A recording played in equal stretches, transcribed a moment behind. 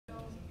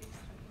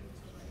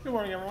Good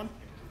morning, everyone.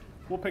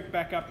 We'll pick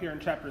back up here in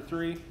Chapter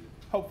 3,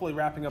 hopefully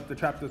wrapping up the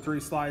Chapter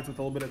 3 slides with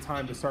a little bit of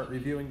time to start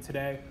reviewing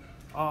today.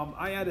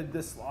 I added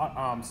this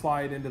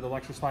slide into the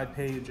lecture slide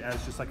page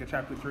as just like a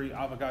Chapter 3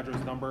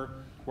 Avogadro's number,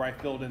 where I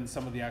filled in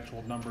some of the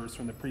actual numbers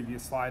from the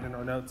previous slide in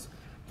our notes.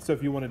 So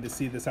if you wanted to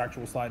see this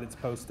actual slide, it's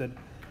posted.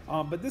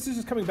 But this is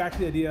just coming back to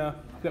the idea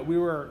that we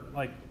were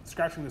like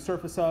scratching the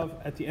surface of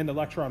at the end of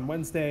lecture on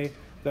Wednesday,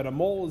 that a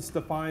mole is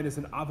defined as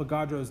an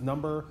Avogadro's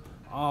number.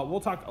 We'll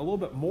talk a little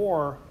bit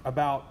more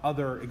about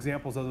other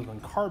examples other than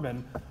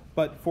carbon,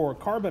 but for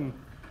carbon,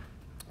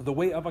 the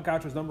way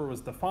Avogadro's number was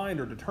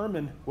defined or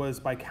determined was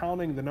by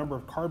counting the number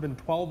of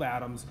carbon-12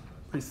 atoms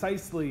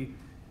precisely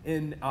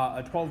in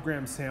a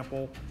 12-gram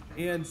sample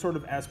and sort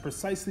of as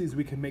precisely as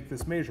we can make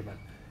this measurement.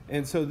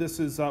 And so this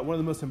is one of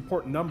the most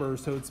important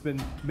numbers, so it's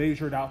been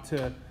measured out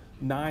to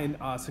 9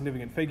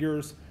 significant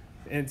figures.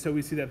 And so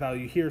we see that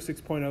value here,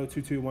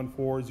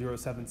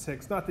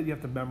 6.02214.076. Not that you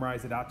have to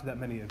memorize it out to that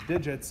many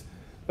digits,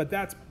 but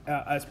that's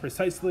as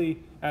precisely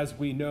as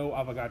we know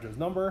Avogadro's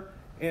number.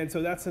 And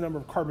so that's the number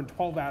of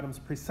carbon-12 atoms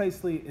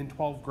precisely in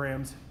 12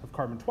 grams of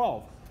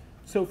carbon-12.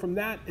 So from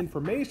that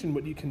information,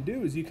 what you can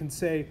do is you can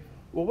say,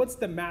 well, what's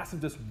the mass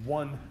of just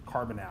one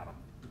carbon atom?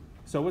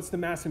 So what's the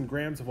mass in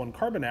grams of one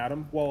carbon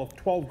atom? Well, if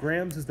 12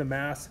 grams is the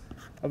mass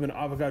of an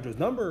Avogadro's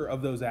number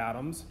of those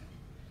atoms,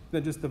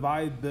 then just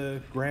divide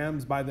the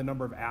grams by the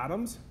number of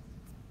atoms,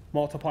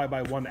 multiply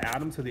by one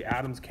atom so the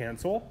atoms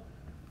cancel.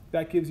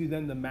 That gives you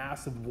then the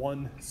mass of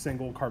one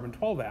single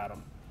carbon-12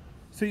 atom.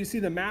 So you see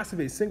the mass of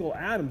a single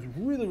atom is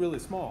really, really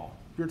small.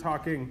 You're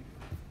talking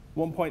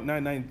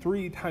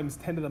 1.993 times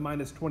 10 to the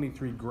minus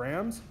 23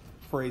 grams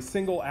for a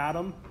single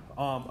atom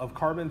of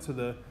carbon,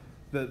 so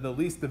the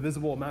least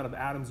divisible amount of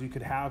atoms you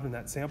could have in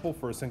that sample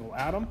for a single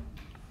atom.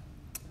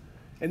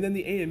 And then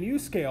the AMU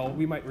scale,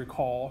 we might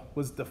recall,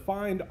 was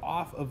defined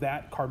off of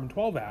that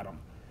carbon-12 atom.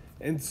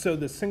 And so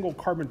the single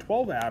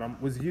carbon-12 atom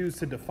was used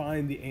to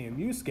define the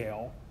AMU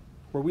scale,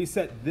 where we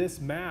set this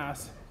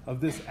mass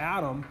of this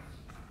atom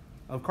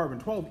of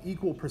carbon-12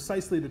 equal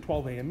precisely to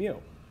 12 AMU.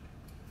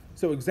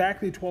 So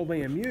exactly 12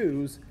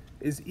 AMUs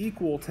is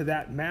equal to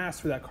that mass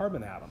for that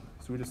carbon atom.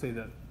 So we just say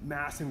the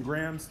mass in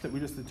grams that we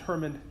just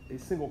determined a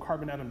single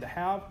carbon atom to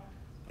have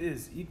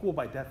is equal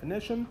by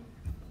definition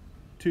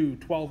to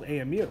 12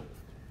 AMU.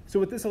 So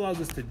what this allows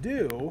us to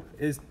do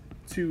is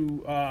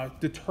to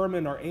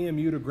determine our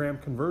AMU to gram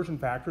conversion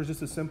factor is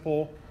just a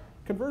simple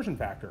conversion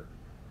factor.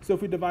 So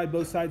if we divide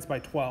both sides by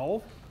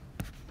 12,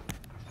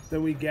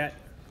 then we get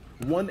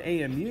 1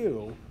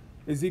 AMU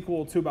is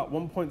equal to about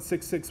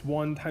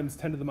 1.661 times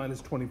 10 to the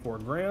minus 24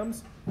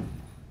 grams.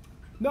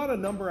 Not a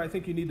number I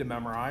think you need to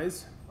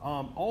memorize.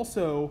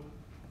 Also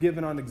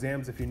given on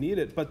exams if you need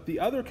it, but the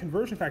other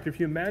conversion factor, if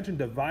you imagine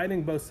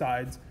dividing both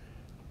sides,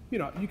 you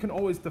know, you can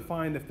always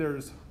define if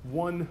there's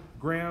 1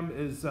 gram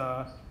is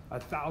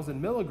 1,000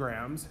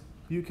 milligrams,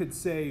 you could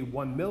say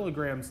 1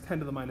 milligrams 10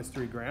 to the minus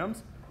 3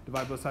 grams,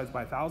 divide both sides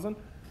by 1,000.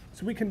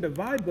 So we can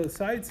divide both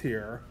sides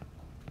here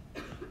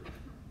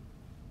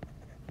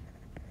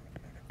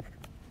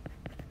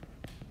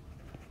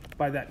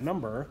by that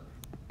number.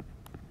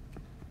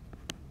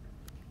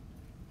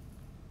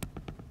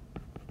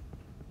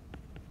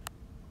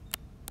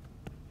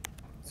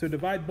 So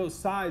divide both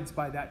sides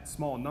by that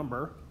small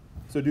number.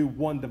 So do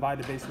 1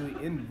 divided, basically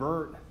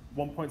invert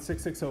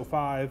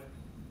 1.6605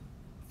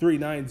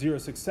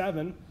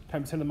 39067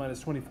 times 10 to the minus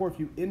 24. If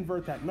you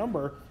invert that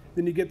number,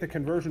 then you get the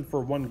conversion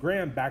for 1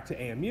 gram back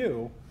to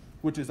AMU,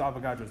 which is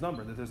Avogadro's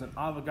number, that there's an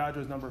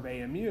Avogadro's number of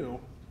AMU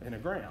in a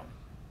gram.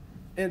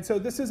 And so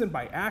this isn't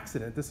by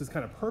accident, this is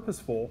kind of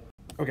purposeful.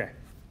 Okay,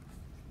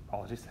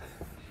 apologies.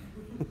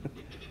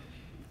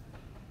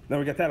 Now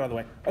we got that out of the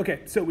way. Okay,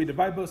 so we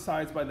divide both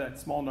sides by that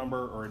small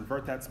number or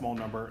invert that small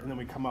number, and then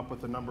we come up with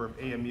the number of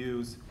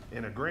AMUs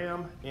in a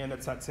gram, and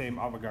it's that same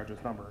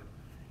Avogadro's number.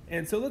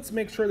 And so let's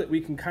make sure that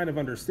we can kind of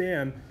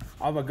understand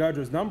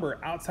Avogadro's number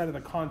outside of the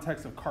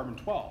context of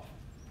carbon-12.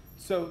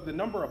 So the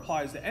number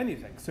applies to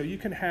anything. So you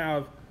can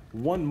have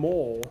 1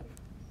 mole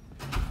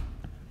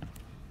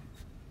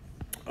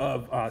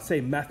of,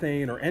 say,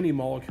 methane or any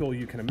molecule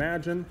you can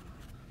imagine.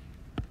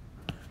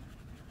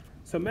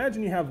 So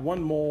imagine you have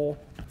 1 mole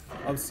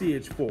of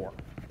CH4.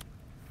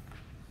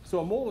 So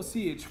a mole of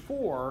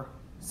CH4,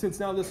 since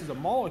now this is a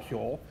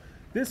molecule,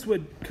 this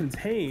would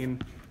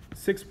contain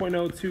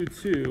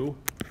 6.022,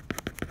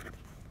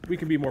 we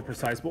can be more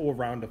precise, but we'll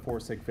round to 4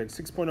 sig figs,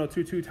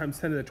 6.022 times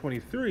 10 to the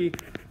 23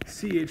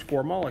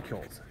 CH4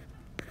 molecules.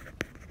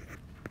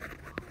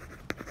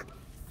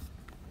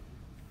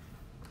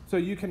 So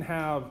you can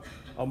have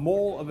a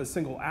mole of a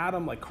single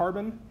atom like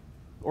carbon,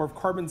 or if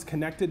carbon's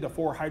connected to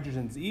 4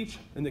 hydrogens each,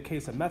 in the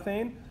case of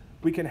methane,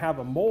 we can have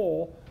a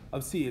mole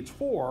of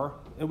CH4,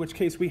 in which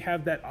case we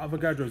have that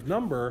Avogadro's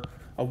number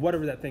of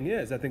whatever that thing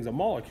is. That thing's a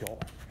molecule.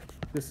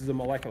 This is a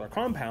molecular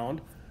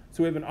compound,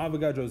 so we have an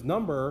Avogadro's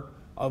number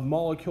of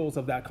molecules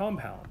of that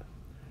compound.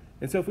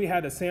 And so if we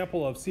had a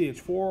sample of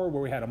CH4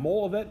 where we had a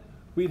mole of it,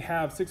 we'd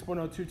have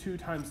 6.022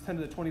 times 10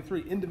 to the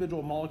 23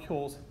 individual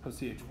molecules of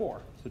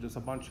CH4. So just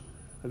a bunch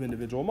of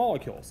individual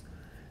molecules.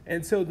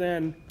 And so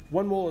then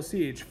 1 mole of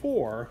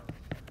CH4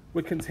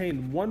 would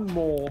contain 1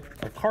 mole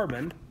of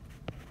carbon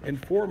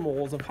and 4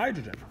 moles of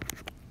hydrogen,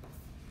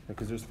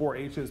 because there's 4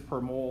 H's per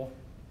mole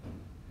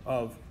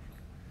of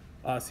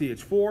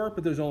CH4,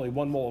 but there's only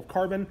 1 mole of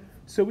carbon.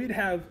 So we'd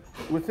have,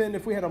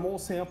 if we had a mole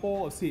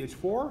sample of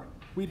CH4,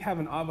 we'd have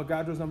an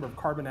Avogadro's number of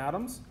carbon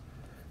atoms.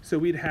 So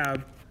we'd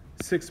have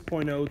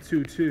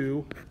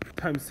 6.022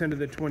 times 10 to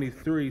the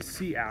 23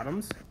 C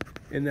atoms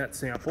in that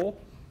sample.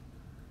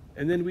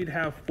 And then we'd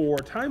have 4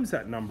 times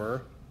that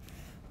number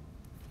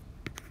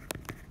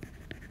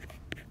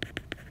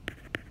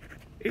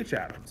H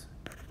atoms.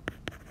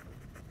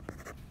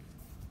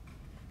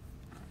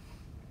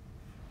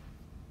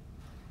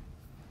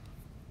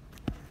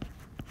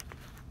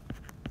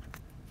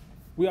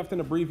 We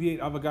often abbreviate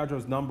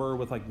Avogadro's number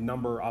with like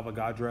number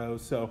Avogadro.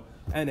 So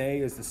Na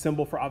is the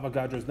symbol for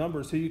Avogadro's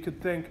number. So you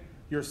could think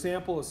your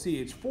sample of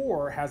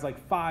CH4 has like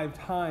 5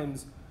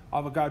 times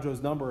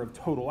Avogadro's number of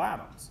total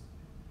atoms.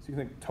 So you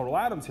can think total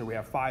atoms here, we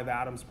have 5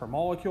 atoms per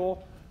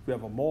molecule. If we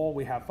have a mole,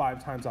 we have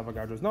 5 times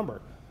Avogadro's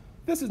number.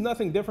 This is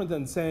nothing different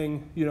than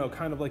saying,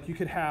 kind of like you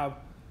could have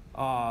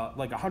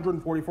like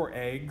 144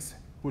 eggs,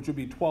 which would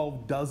be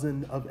 12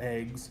 dozen of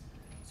eggs.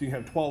 So you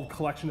have 12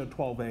 collection of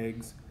 12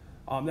 eggs.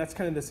 That's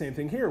kind of the same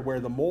thing here, where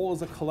the mole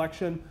is a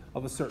collection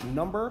of a certain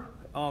number,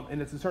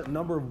 and it's a certain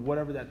number of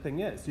whatever that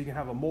thing is. So you can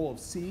have a mole of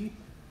C,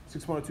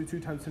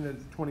 6.022 times 10 to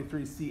the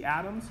 23 C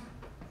atoms.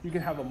 You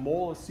can have a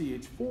mole of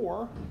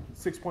CH4,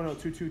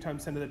 6.022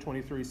 times 10 to the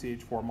 23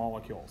 CH4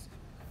 molecules.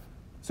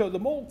 So the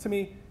mole, to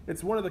me,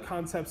 it's one of the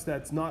concepts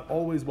that's not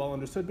always well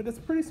understood, but it's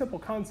a pretty simple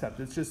concept.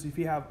 It's just if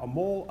you have a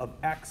mole of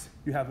X,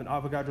 you have an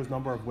Avogadro's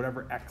number of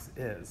whatever X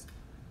is.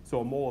 So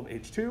a mole of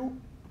H2,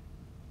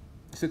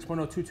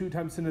 6.022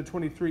 times 10 to the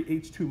 23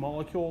 H2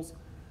 molecules.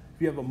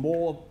 If you have a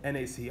mole of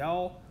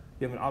NaCl,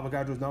 you have an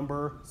Avogadro's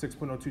number,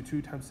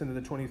 6.022 times 10 to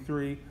the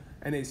 23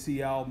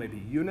 NaCl, maybe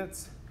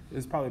units,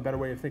 is probably a better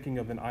way of thinking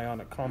of an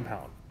ionic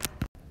compound.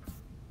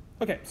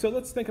 Okay, so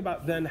let's think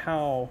about then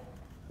how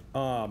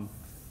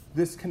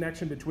this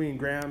connection between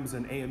grams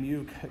and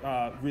AMU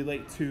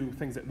relate to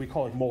things that we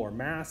call like molar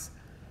mass.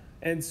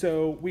 And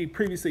so we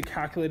previously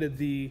calculated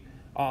the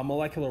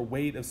molecular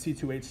weight of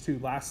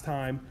C2H2 last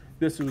time.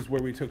 This was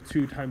where we took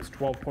 2 times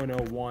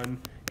 12.01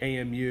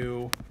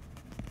 AMU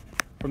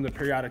from the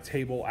periodic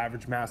table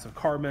average mass of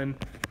carbon,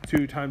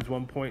 2 times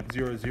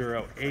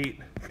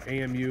 1.008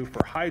 AMU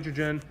for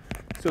hydrogen.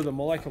 So the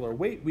molecular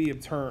weight we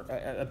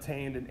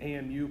obtained in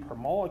AMU per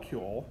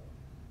molecule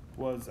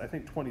was, I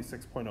think,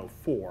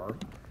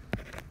 26.04.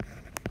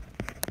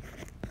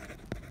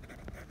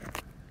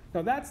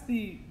 Now that's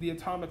the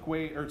atomic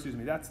weight, or excuse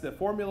me, that's the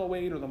formula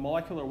weight or the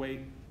molecular weight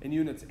in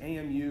units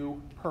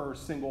AMU per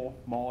single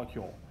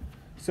molecule.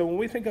 So when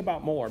we think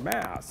about molar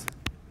mass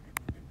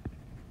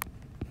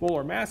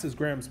is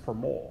grams per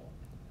mole.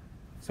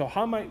 So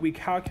how might we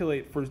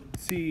calculate for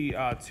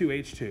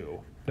C2H2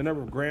 the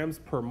number of grams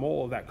per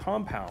mole of that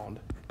compound?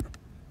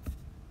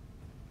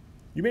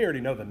 You may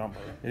already know the number.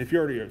 And if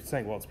you're already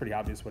saying, well, it's pretty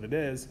obvious what it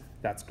is,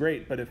 that's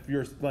great. But if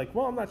you're like,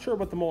 well, I'm not sure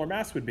what the molar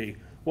mass would be.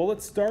 Well,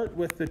 let's start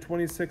with the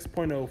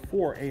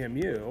 26.04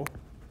 AMU,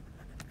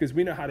 because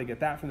we know how to get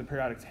that from the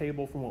periodic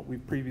table from what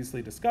we've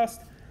previously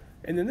discussed.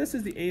 And then this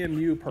is the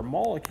AMU per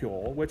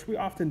molecule, which we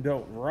often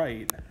don't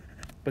write.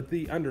 But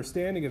the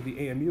understanding of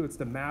the AMU, it's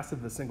the mass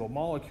of the single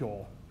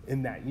molecule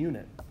in that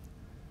unit.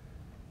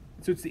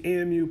 So it's the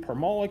AMU per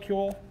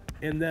molecule.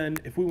 And then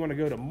if we want to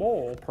go to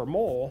mole per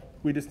mole,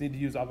 we just need to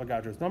use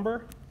Avogadro's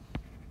number.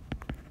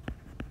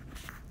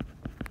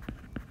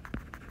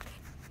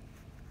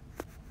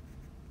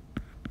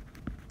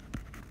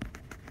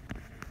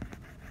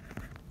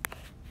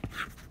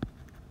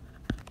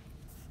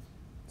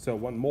 So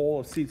 1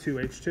 mole of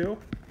C2H2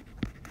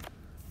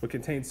 would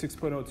contain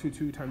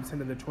 6.022 times 10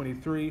 to the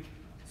 23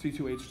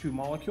 C2H2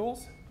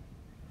 molecules.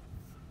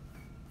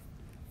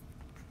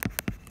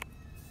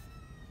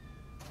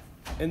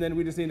 And then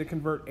we just need to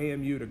convert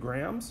AMU to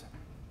grams.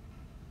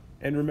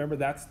 And remember,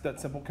 that's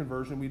that simple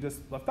conversion we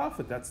just left off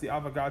with. That's the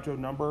Avogadro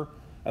number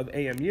of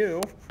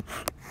AMU.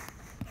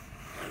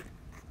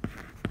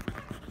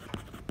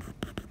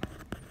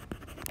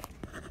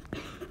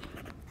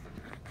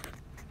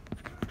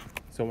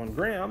 So 1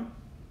 gram,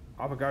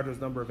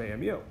 Avogadro's number of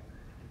AMU.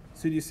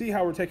 So do you see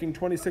how we're taking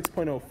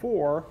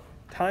 26.04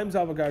 times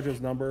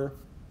Avogadro's number,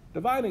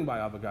 dividing by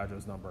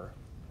Avogadro's number?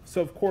 So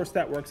of course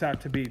that works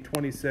out to be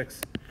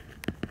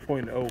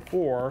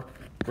 26.04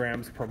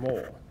 grams per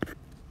mole.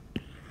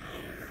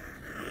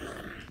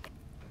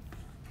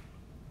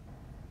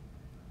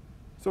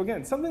 So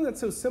again, something that's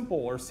so simple,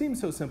 or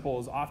seems so simple,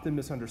 is often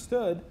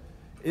misunderstood,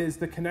 is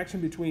the connection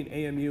between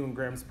AMU and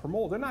grams per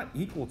mole. They're not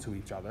equal to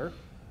each other.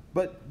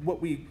 But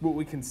what we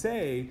can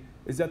say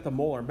is that the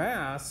molar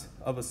mass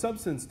of a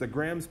substance, the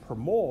grams per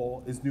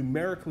mole, is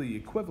numerically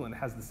equivalent,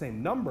 has the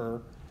same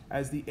number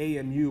as the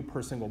AMU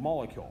per single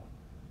molecule.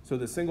 So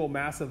the single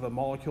mass of a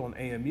molecule in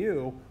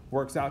AMU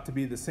works out to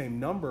be the same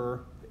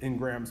number in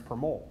grams per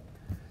mole.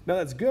 Now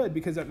that's good,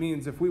 because that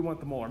means if we want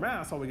the molar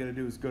mass, all we got to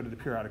do is go to the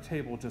periodic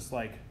table just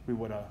like we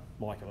would a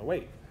molecular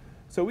weight.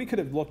 So we could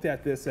have looked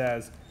at this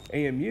as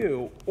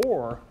AMU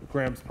or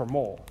grams per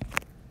mole.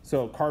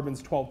 So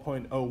carbon's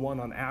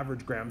 12.01 on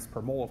average grams per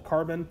mole of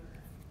carbon,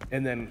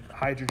 and then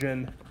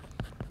hydrogen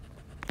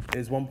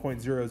is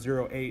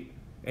 1.008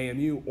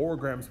 AMU or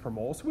grams per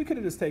mole. So we could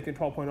have just taken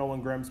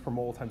 12.01 grams per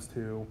mole times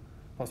 2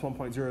 plus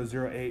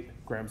 1.008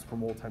 grams per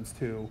mole times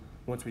 2.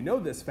 Once we know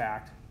this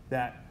fact,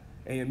 that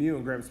AMU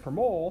and grams per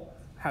mole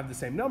have the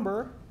same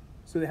number,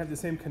 so they have the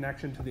same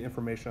connection to the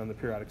information on the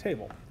periodic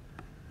table.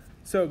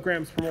 So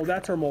grams per mole,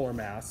 that's our molar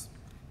mass.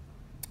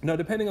 Now,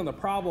 depending on the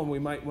problem, we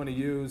might want to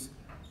use,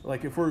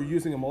 like if we're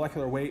using a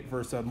molecular weight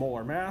versus a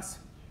molar mass,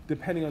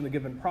 depending on the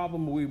given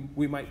problem,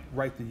 we might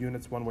write the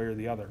units one way or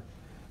the other.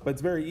 But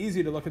it's very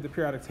easy to look at the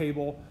periodic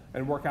table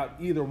and work out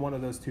either one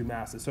of those two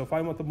masses. So if I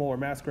want the molar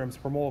mass grams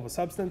per mole of a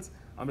substance,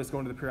 I'm just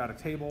going to the periodic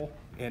table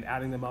and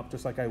adding them up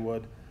just like I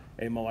would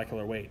a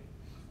molecular weight.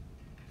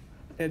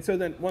 And so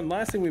then one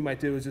last thing we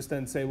might do is just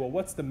then say, well,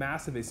 what's the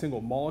mass of a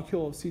single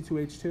molecule of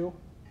C2H2?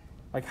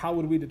 Like how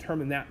would we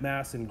determine that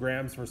mass in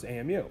grams versus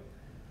AMU?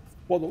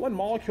 Well, the one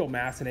molecule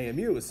mass in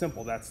AMU is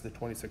simple. That's the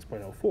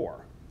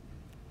 26.04.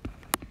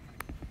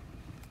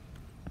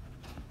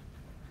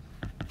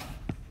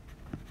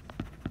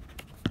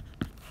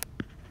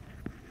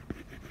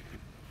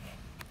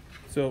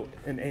 So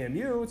in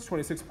AMU, it's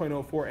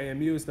 26.04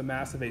 AMU is the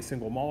mass of a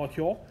single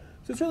molecule.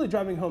 So it's really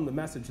driving home the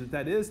message that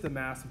that is the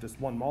mass of just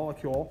one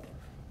molecule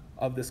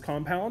of this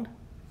compound.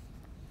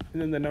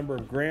 And then the number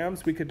of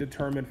grams we could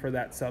determine for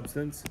that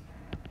substance.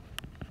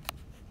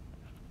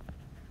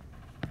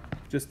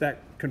 Just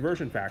that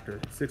conversion factor,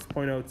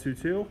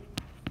 6.022.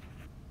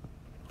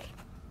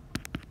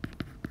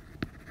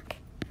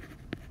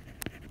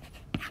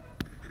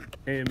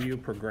 AMU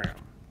per gram.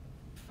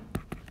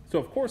 So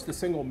of course the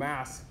single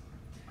mass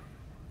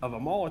of a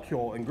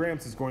molecule in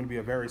grams is going to be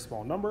a very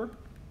small number.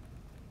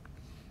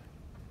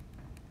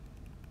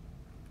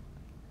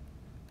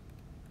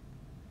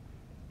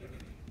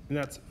 And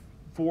that's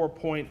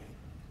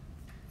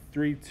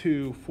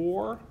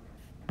 4.324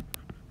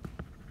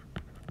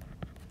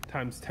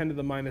 times 10 to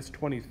the minus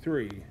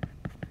 23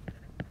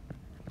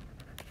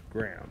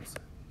 grams.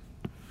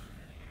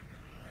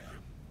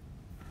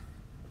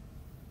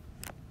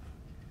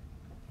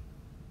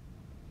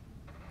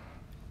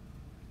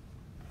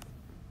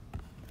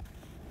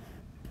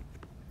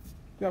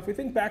 Now, if we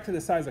think back to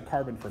the size of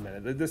carbon for a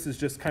minute, this is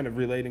just kind of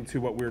relating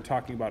to what we were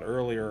talking about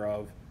earlier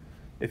of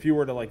if you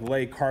were to like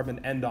lay carbon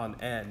end on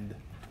end,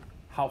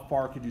 how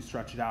far could you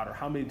stretch it out, or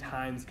how many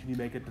times can you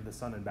make it to the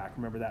sun and back?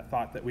 Remember that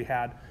thought that we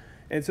had?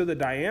 And so the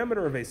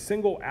diameter of a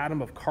single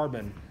atom of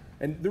carbon,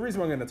 and the reason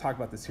why I'm going to talk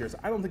about this here is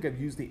I don't think I've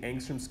used the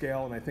angstrom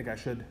scale, and I think I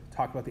should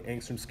talk about the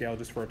angstrom scale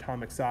just for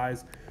atomic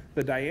size.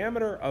 The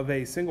diameter of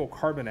a single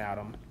carbon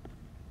atom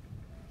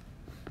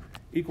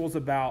equals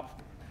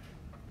about,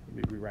 let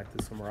me rewrite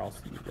this somewhere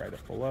else, write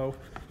it below.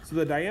 So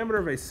the diameter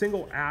of a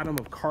single atom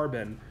of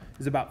carbon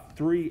is about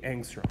 3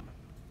 angstrom.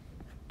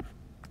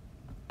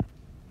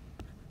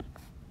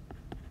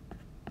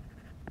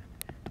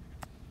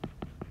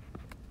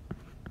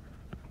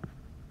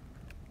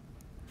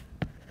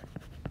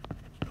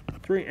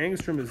 Three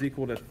angstrom is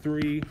equal to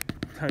 3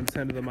 times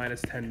 10 to the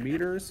minus 10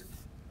 meters,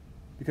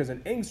 because an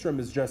angstrom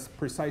is just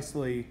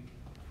precisely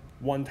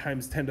 1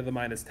 times 10 to the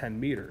minus 10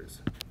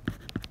 meters.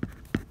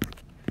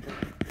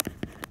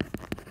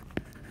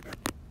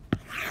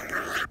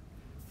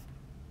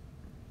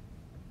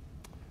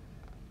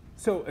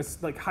 So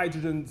it's like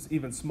hydrogen's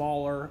even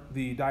smaller.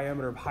 The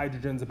diameter of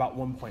hydrogen's about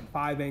 1.5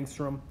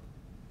 angstrom.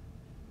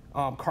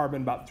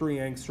 Carbon about 3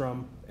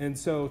 angstrom. And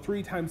so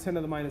 3 times 10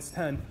 to the minus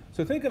 10.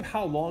 So think of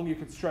how long you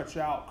could stretch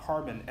out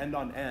carbon end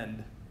on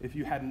end if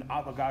you had an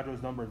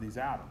Avogadro's number of these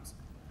atoms.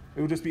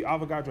 It would just be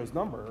Avogadro's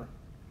number,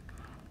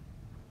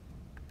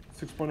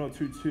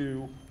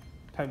 6.022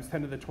 times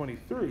 10 to the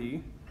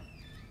 23.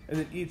 And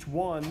then each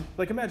one,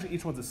 like imagine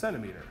each one's a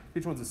centimeter. If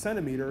each one's a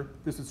centimeter,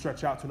 this would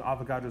stretch out to an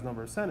Avogadro's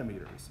number of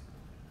centimeters.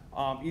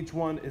 Each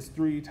one is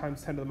 3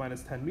 times 10 to the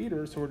minus 10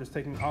 meters, so we're just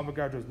taking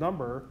Avogadro's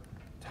number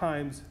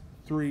times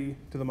 3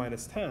 to the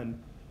minus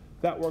 10.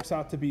 That works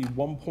out to be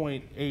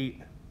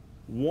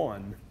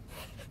 1.81.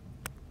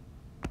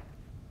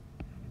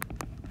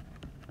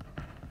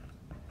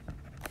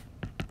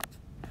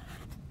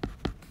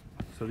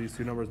 So these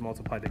two numbers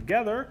multiply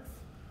together,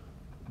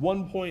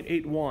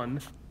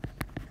 1.81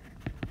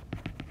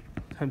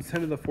 times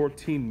 10 to the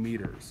 14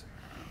 meters.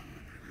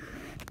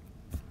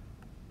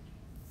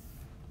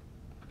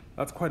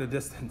 That's quite a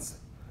distance.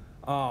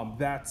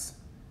 That's,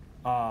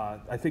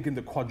 I think, in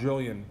the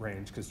quadrillion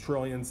range, because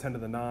trillions 10 to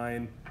the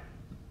 9,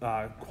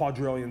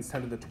 quadrillions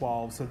 10 to the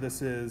 12. So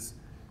this is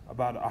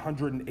about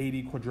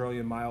 180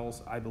 quadrillion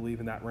miles, I believe,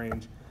 in that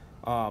range.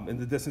 And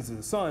the distance of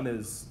the sun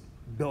is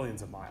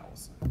billions of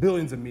miles,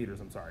 billions of meters,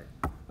 I'm sorry.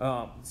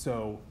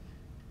 So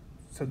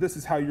this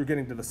is how you're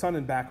getting to the sun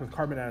and back with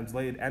carbon atoms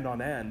laid end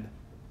on end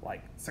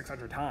like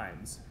 600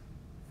 times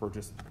for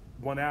just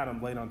one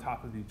atom laid on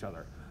top of each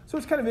other. So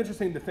it's kind of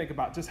interesting to think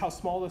about just how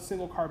small a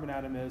single carbon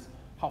atom is,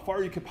 how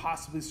far you could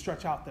possibly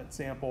stretch out that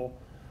sample.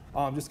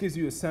 Just gives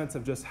you a sense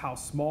of just how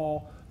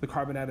small the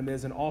carbon atom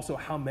is and also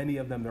how many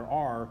of them there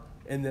are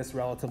in this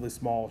relatively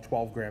small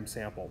 12-gram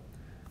sample.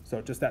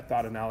 So just that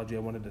thought analogy, I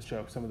wanted to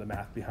show some of the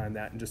math behind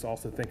that and just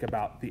also think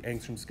about the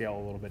angstrom scale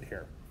a little bit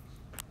here.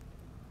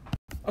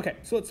 Okay,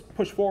 so let's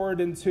push forward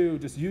into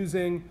just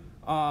using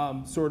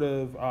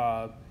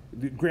the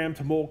gram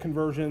to mole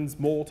conversions,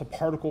 mole to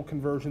particle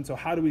conversion. So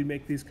how do we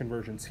make these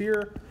conversions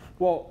here?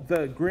 Well,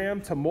 the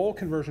gram to mole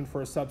conversion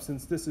for a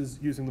substance, this is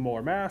using the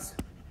molar mass.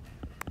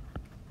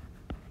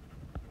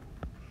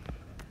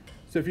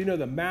 So if you know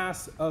the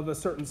mass of a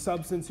certain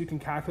substance, you can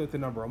calculate the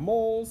number of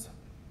moles.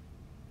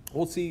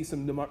 We'll see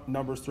some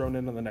numbers thrown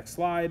in on the next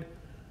slide.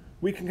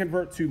 We can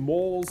convert to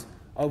moles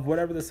of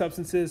whatever the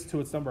substance is to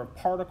its number of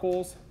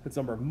particles, its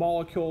number of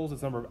molecules,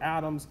 its number of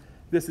atoms.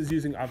 This is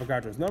using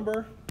Avogadro's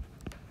number.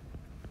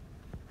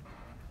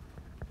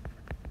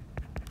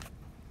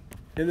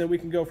 And then we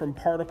can go from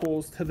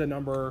particles to the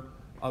number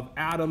of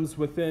atoms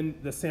within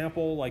the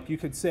sample. Like you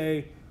could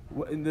say,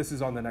 and this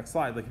is on the next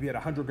slide, like if you had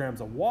 100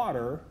 grams of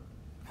water,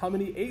 how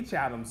many H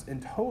atoms in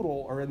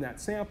total are in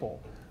that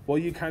sample? Well,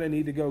 you kind of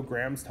need to go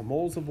grams to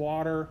moles of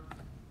water.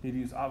 You need to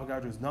use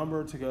Avogadro's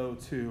number to go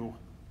to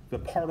the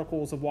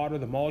particles of water,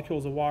 the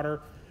molecules of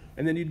water.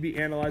 And then you'd be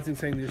analyzing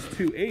saying there's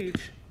 2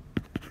 H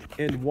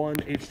and 1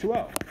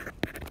 H2O.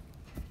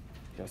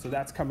 So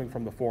that's coming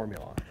from the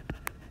formula.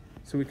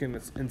 So we can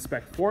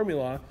inspect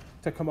formula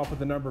to come up with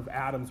the number of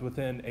atoms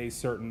within a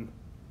certain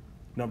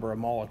number of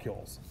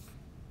molecules.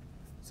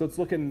 So let's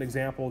look at an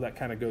example that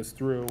kind of goes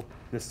through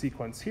this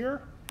sequence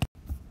here.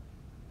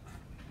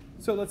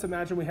 So let's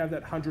imagine we have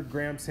that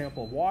 100-gram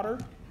sample of water.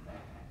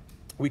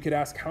 We could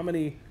ask how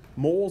many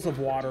moles of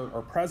water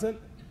are present.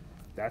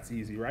 That's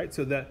easy, right?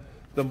 So the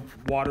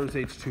water is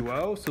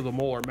H2O, so the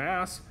molar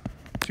mass,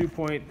 2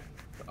 times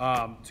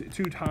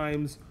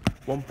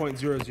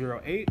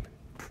 1.008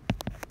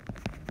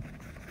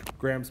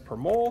 grams per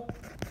mole,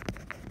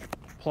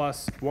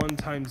 plus 1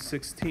 times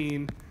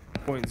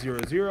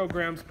 16.00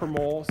 grams per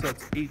mole, so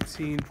that's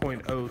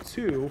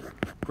 18.02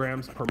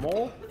 grams per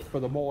mole for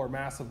the molar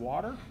mass of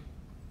water.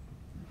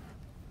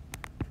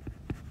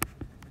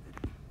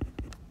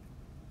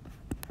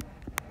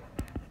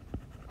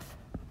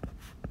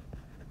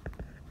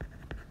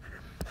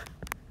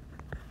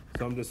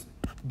 So I'm just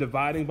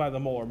dividing by the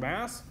molar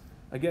mass.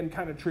 Again,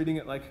 kind of treating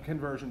it like a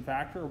conversion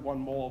factor, 1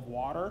 mole of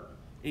water,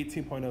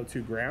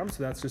 18.02 grams.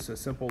 So that's just a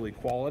simple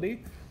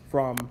equality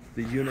from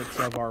the units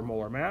of our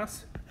molar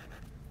mass.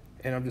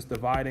 And I'm just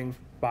dividing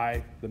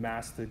by the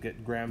mass to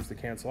get grams to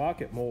cancel out,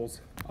 get moles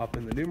up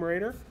in the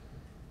numerator.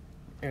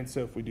 And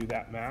so if we do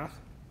that math,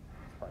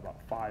 it's probably about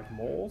 5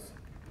 moles.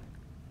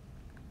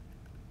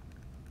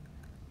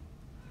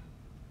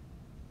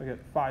 I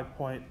get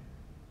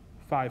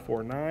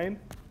 5.549.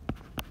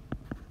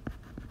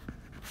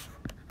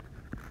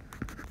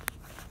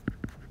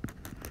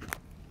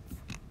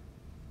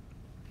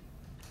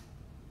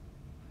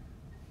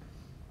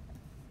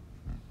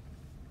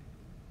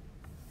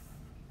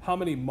 How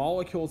many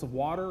molecules of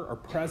water are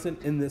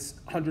present in this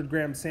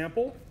 100-gram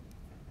sample?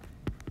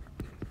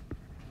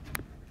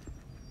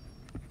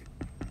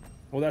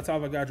 Well, that's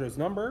Avogadro's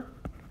number.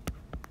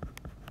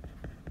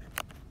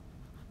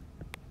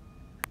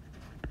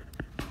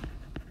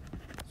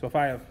 So if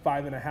I have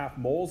 5.5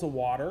 moles of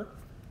water,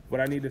 what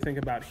I need to think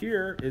about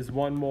here is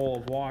 1 mole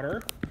of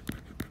water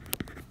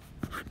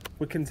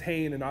would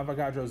contain an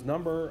Avogadro's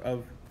number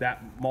of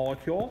that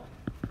molecule.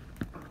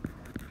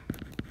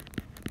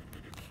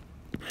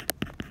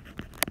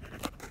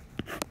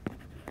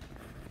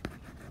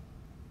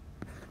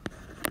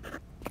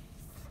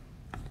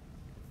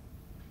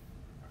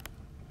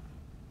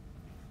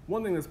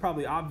 One thing that's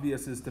probably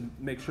obvious is to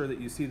make sure that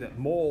you see that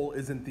mole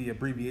isn't the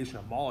abbreviation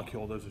of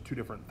molecule. Those are 2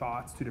 different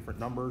thoughts, 2 different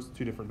numbers,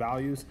 2 different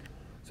values.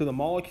 So the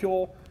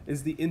molecule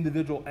is the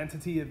individual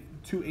entity of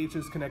 2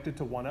 H's connected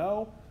to 1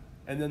 O.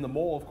 And then the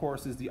mole, of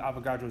course, is the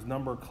Avogadro's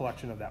number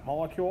collection of that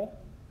molecule.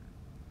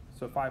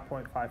 So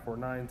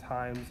 5.549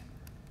 times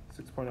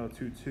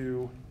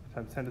 6.022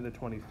 times 10 to the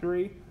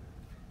 23.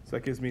 So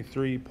that gives me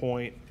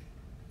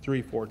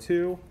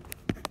 3.342.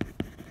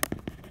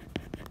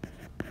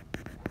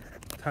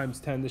 Times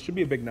 10, this should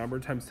be a big number,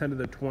 times 10 to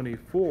the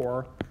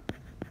 24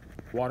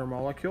 water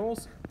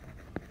molecules.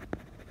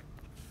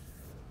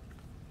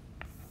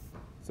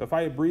 So if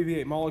I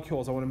abbreviate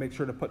molecules, I want to make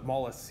sure to put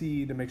mol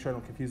C to make sure I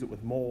don't confuse it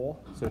with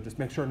mole. So just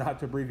make sure not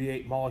to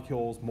abbreviate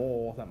molecules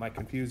mole, that might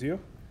confuse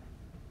you.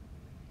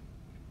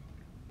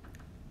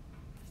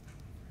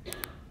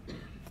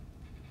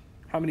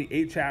 How many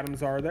H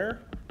atoms are there?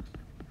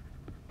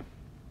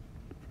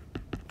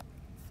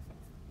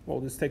 Well,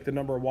 we'll just take the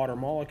number of water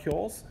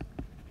molecules.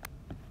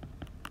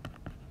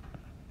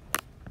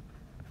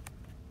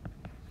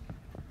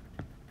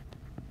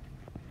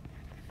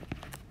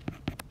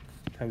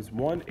 Times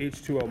 1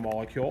 H2O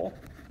molecule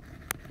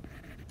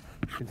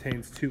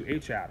contains 2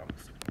 H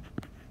atoms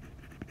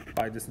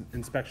by just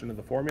inspection of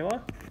the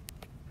formula.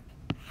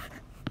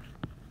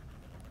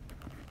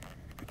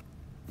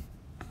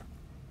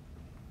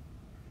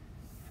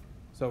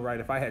 So right,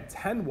 if I had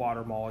 10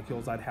 water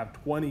molecules, I'd have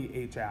 20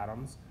 H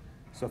atoms.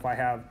 So if I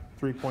have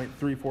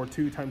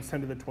 3.342 times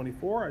 10 to the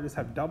 24. I just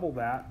have double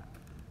that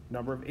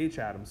number of H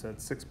atoms. So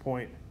that's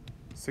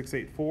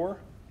 6.684.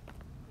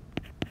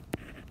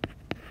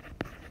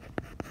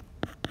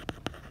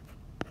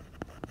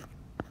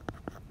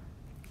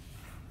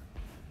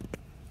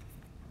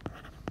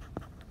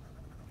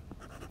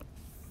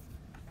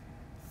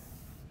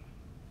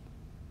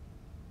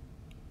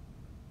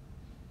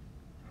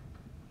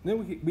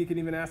 Then we can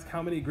even ask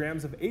how many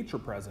grams of H are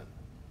present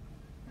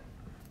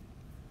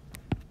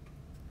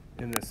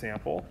in this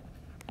sample.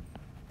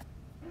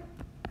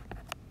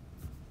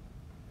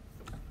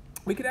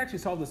 We could actually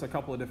solve this a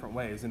couple of different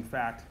ways. In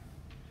fact,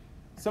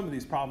 some of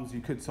these problems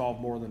you could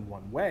solve more than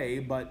one way,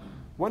 but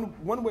one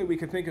way we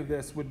could think of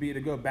this would be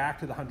to go back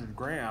to the 100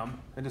 gram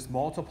and just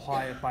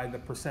multiply it by the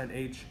percent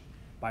H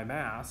by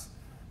mass.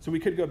 So we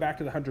could go back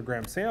to the 100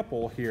 gram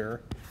sample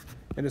here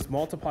and just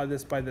multiply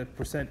this by the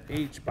percent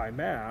H by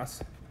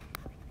mass,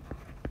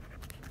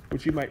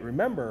 which you might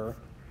remember,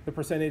 the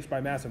percent H by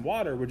mass in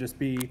water would just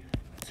be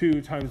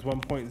 2 times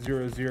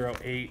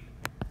 1.008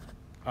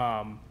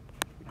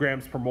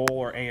 grams per mole,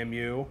 or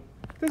AMU.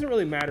 It doesn't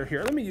really matter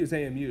here. Let me use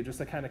AMU just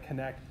to kind of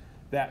connect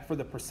that. For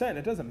the percent,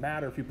 it doesn't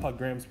matter if you plug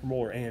grams per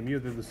mole or AMU,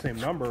 they're the same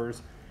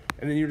numbers.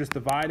 And then you're just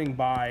dividing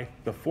by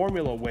the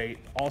formula weight,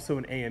 also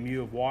an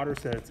AMU of water,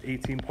 so it's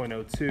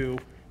 18.02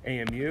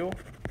 AMU.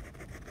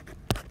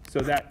 So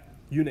that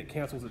unit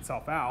cancels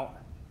itself out.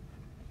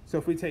 So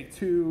if we take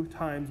 2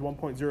 times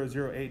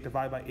 1.008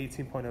 divided by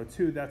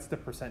 18.02, that's the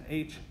percent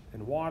H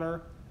in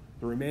water.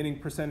 The remaining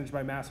percentage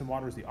by mass in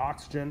water is the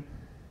oxygen.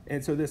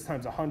 And so this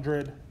times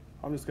 100,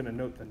 I'm just going to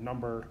note the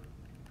number,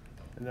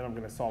 and then I'm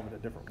going to solve it a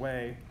different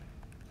way.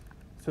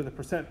 So the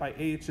percent by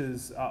H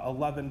is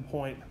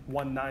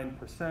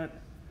 11.19%.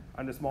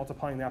 I'm just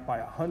multiplying that by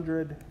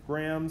 100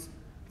 grams. So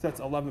that's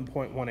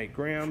 11.18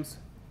 grams.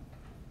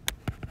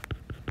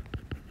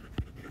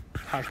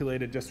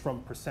 Calculated just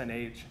from percent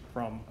H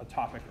from a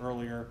topic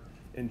earlier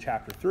in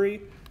chapter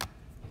 3.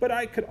 But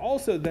I could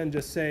also then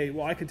just say,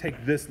 well, I could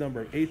take this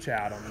number of H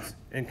atoms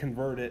and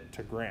convert it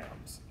to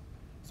grams.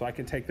 So I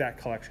can take that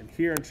collection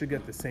here and should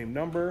get the same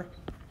number.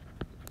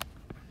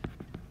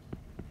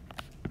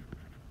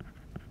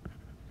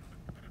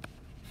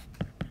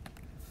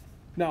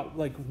 Now,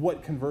 like,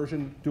 what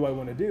conversion do I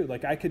want to do?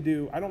 Like, I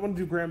don't want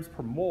to do grams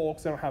per mole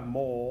because I don't have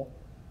mole.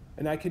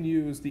 And I can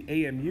use the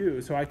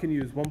AMU, so I can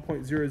use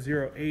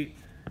 1.008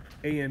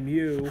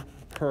 AMU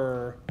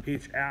per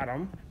H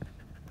atom.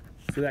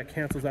 So that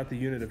cancels out the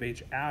unit of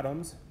H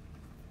atoms.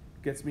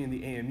 Gets me in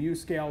the AMU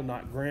scale,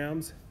 not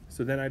grams.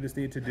 So then I just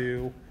need to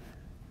do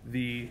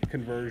the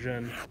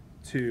conversion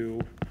to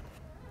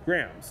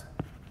grams.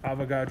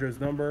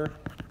 Avogadro's number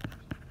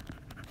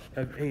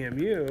of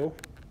AMU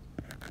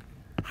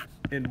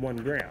in 1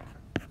 gram.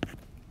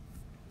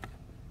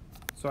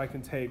 So I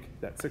can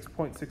take that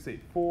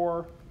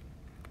 6.684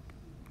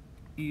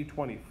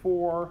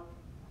 E24,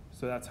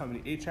 so that's how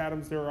many H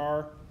atoms there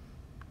are.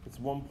 It's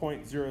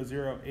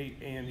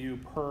 1.008 AMU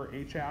per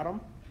H atom.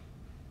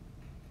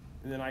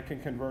 And then I can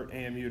convert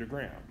AMU to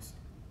grams.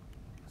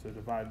 So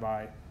divide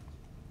by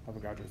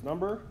Avogadro's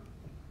number.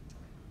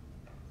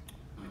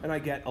 And I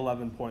get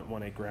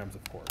 11.18 grams,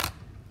 of course.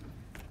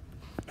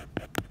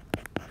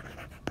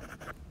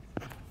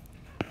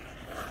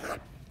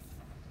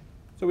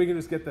 So we can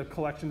just get the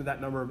collection of that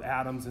number of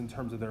atoms in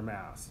terms of their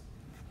mass.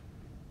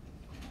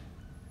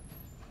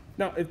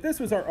 Now, if this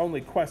was our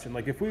only question,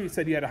 like if we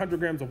said you had 100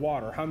 grams of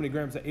water, how many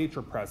grams of H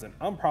are present?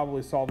 I'm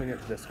probably solving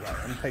it this way.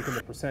 I'm taking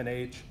the percent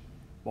H,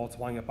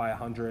 multiplying it by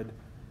 100.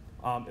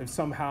 If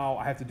somehow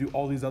I have to do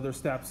all these other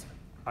steps,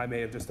 I may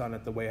have just done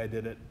it the way I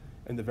did it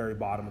in the very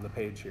bottom of the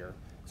page here.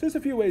 So there's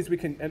a few ways we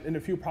can, and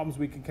a few problems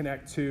we can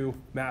connect to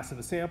mass of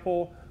a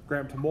sample.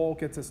 Gram to mole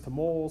gets us to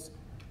moles.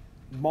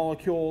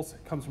 Molecules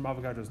comes from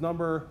Avogadro's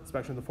number.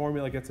 Spectrum of the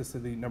formula gets us to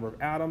the number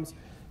of atoms.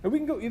 And we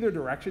can go either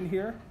direction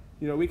here.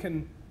 You know, we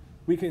can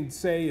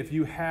say if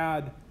you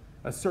had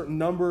a certain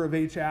number of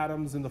H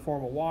atoms in the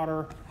form of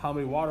water, how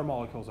many water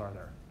molecules are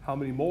there? How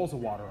many moles of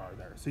water are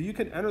there? So you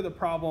can enter the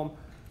problem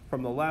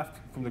from the left,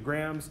 from the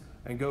grams,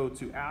 and go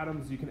to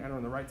atoms. You can enter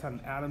on the right side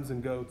atoms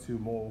and go to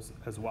moles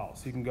as well.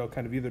 So you can go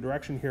kind of either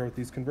direction here with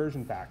these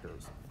conversion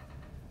factors.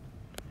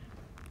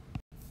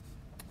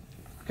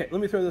 Okay,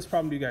 let me throw this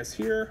problem to you guys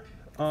here.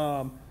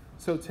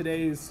 So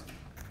today's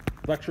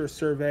lecture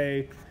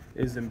survey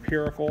is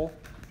empirical.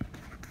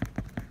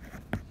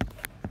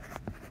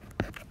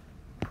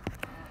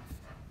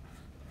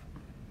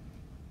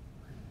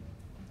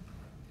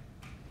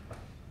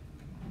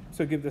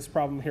 So give this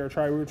problem here a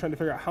try. We were trying to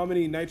figure out how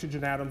many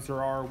nitrogen atoms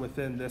there are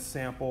within this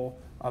sample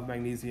of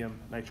magnesium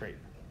nitrate.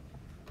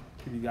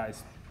 Give you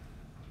guys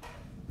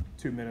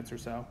 2 minutes or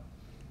so.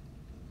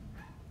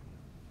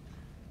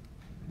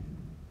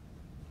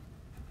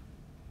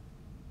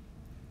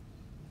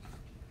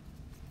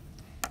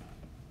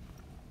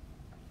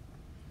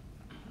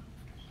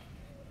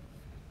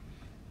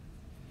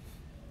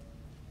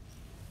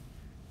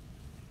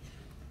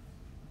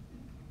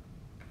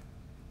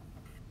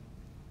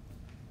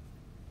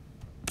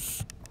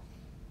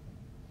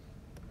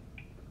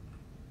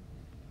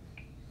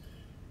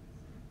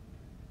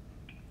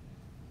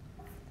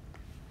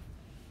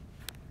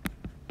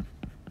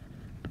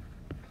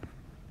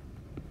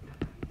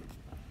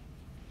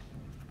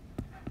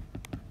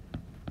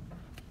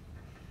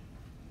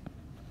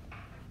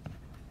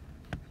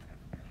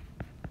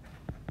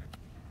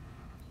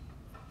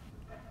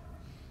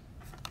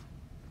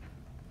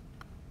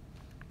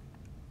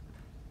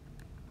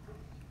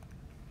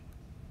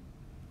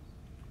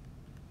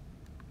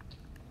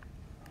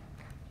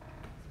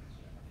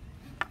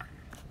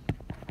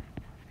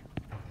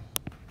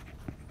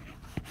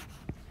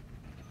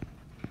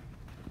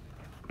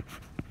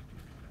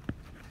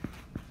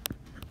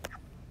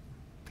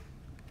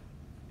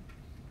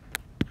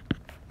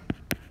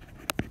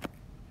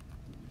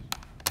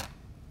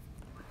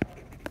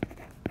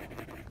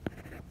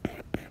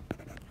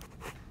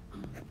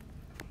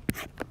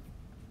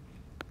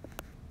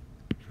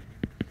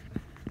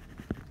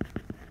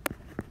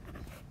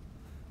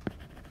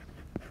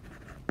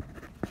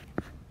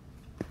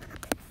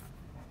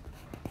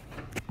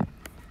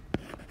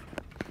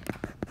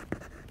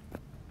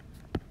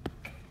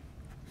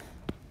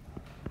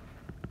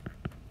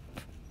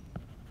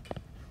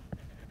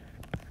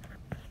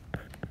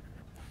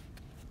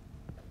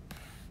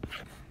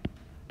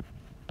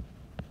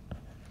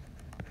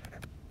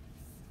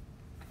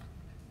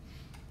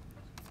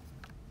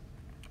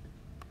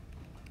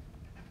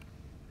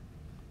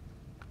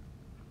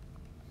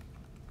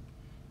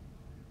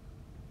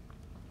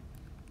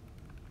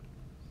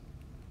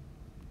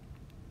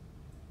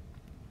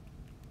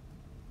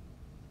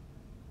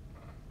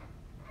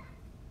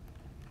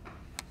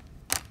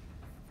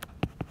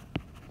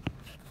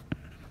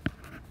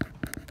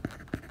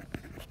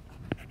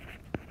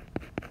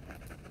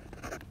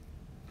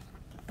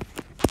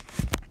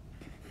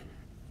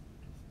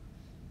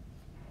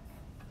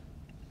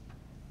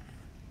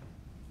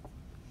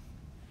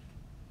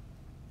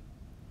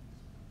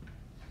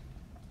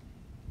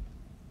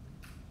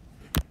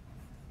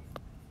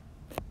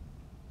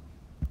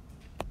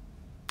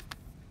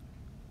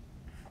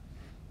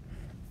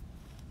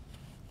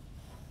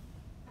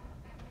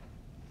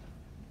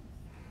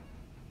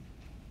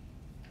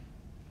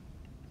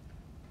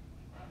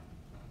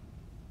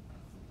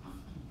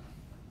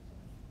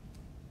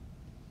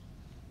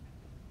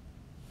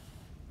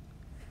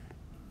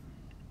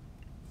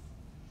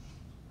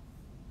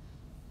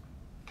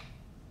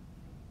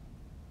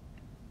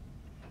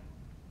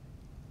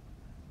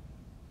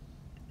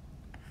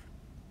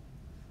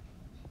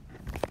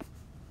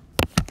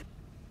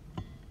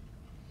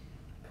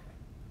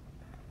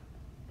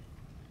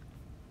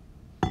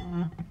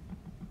 You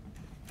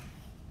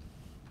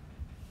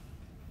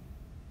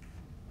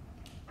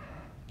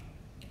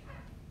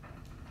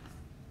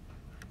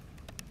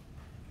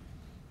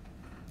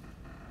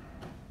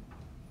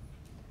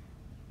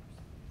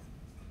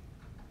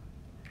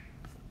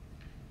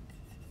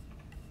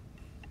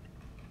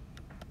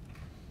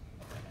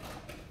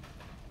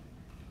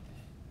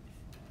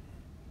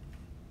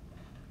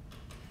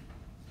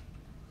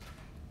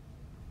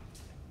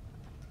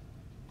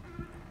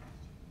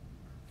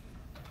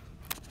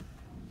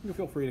can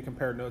feel free to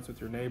compare notes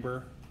with your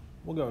neighbor.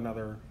 We'll go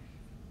another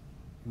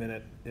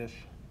minute-ish.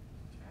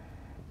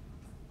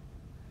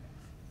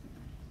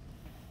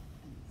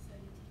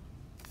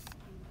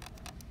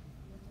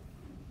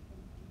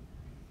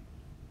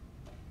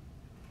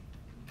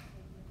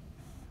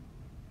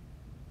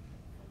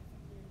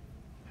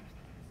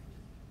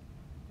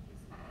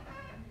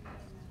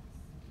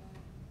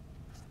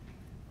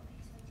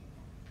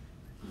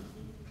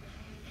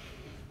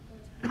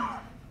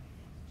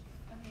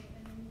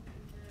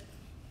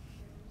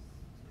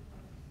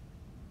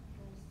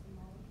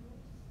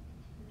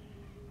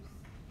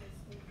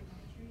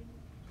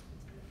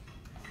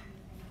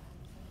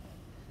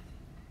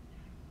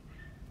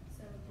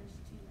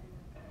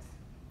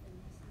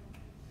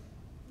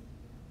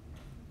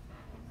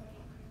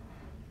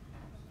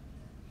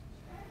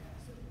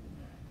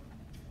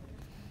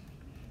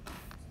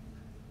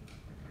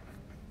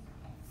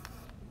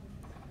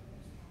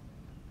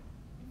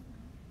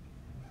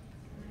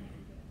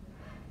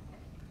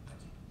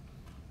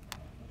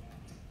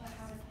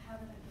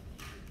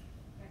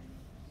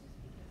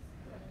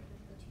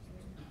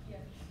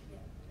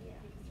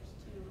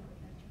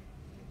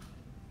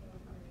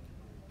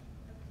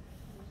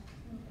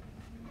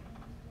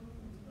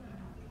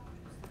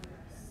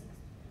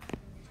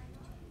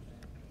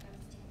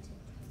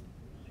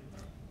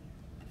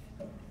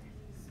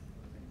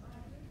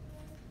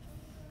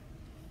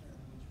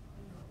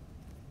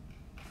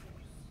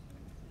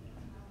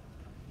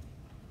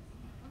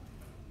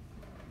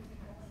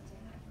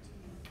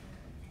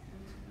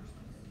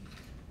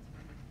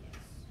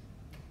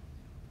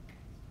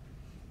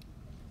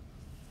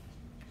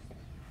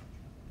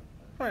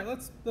 All right,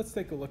 let's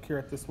take a look here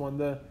at this one.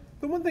 The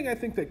one thing I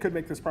think that could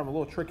make this problem a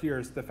little trickier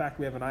is the fact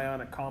we have an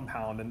ionic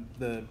compound, and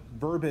the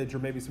verbiage or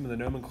maybe some of the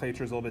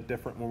nomenclature is a little bit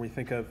different when we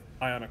think of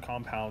ionic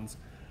compounds.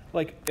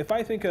 Like if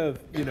I think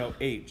of,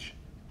 H,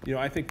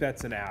 I think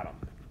that's an atom.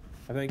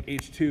 I think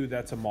H2,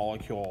 that's a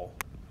molecule.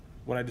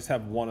 When I just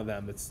have one of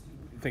them,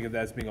 think of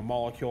that as being a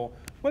molecule.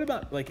 What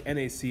about like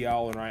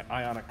NaCl, an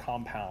ionic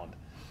compound?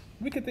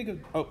 We could think of,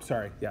 oh,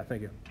 sorry, yeah,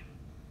 thank you.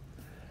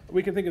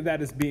 We can think of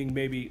that as being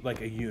maybe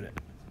like a unit.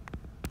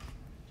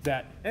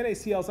 That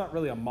NaCl is not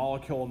really a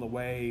molecule in the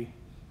way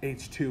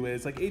H2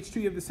 is. Like H2,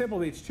 you have the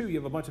sample of H2, you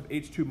have a bunch of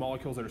H2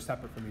 molecules that are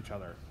separate from each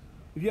other.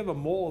 If you have a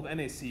mole of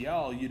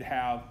NaCl, you'd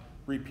have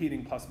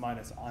repeating plus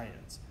minus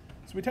ions.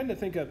 So we tend to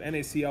think of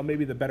NaCl,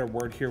 maybe the better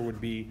word here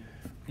would be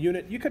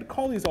unit. You could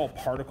call these all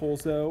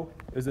particles though,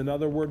 is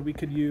another word we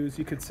could use.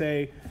 You could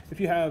say, if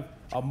you have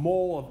a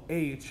mole of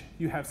H,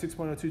 you have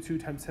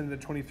 6.022 times 10 to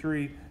the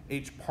 23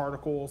 H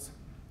particles.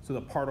 So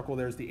the particle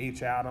there's the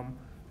H atom.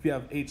 If you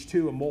have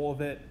H2, a mole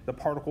of it, the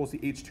particle is the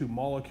H2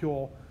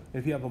 molecule.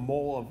 If you have a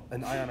mole of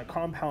an ionic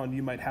compound,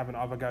 you might have an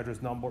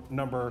Avogadro's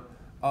number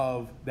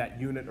of that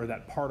unit or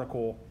that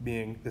particle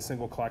being the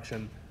single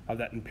collection of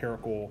that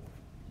empirical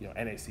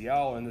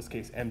NaCl, in this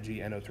case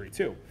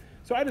MgNO32.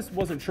 So I just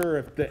wasn't sure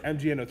if the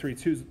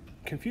MgNO32 is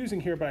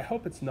confusing here, but I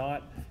hope it's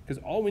not, because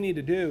all we need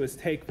to do is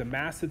take the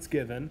mass that's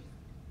given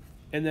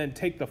and then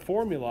take the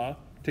formula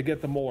to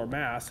get the molar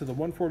mass. So the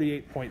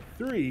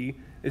 148.3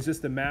 is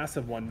just the mass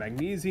of one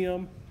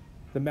magnesium,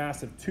 the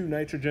mass of 2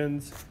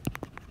 nitrogens,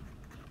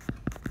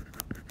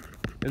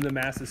 and the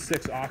mass of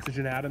 6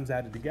 oxygen atoms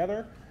added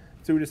together.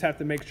 So we just have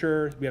to make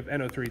sure we have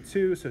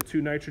NO32, so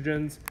 2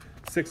 nitrogens,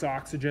 6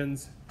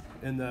 oxygens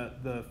in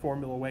the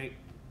formula weight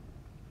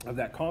of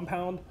that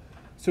compound.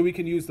 So we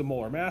can use the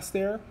molar mass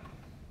there.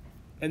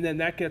 And then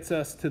that gets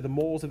us to the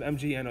moles of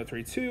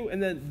MgNO32.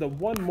 And then the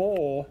 1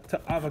 mole to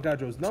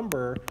Avogadro's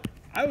number,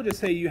 I would just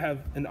say you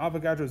have an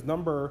Avogadro's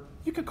number.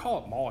 You could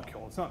call it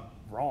molecule. It's not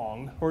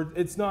wrong, or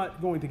it's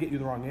not going to get you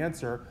the wrong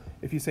answer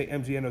if you say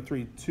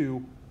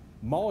MgNO32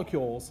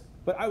 molecules,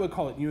 but I would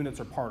call it units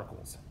or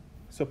particles.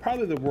 So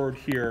probably the word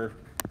here,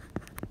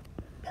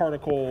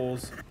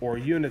 particles or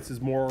units,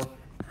 is more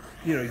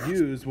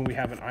used when we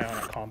have an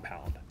ionic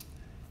compound.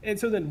 And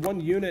so then 1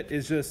 unit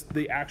is just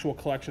the actual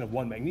collection of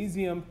 1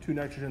 magnesium, 2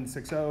 nitrogen,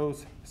 6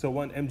 O's, so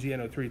 1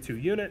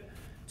 MgNO32 unit,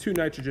 2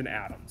 nitrogen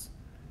atoms.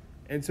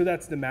 And so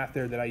that's the math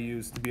there that I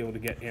use to be able to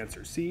get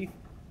answer C.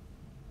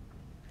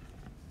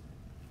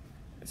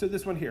 So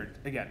this one here,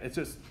 again, it's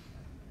just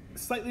a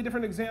slightly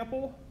different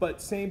example, but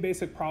same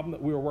basic problem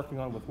that we were working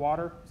on with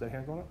water. Is that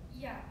hand going up?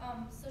 Yeah,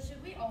 so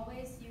should we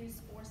always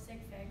use 4 sig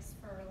figs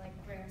for like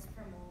grams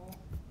per mole?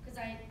 Because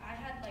I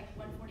had like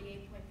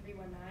 148.319.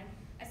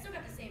 I still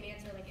got the same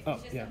answer, like it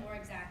was just a more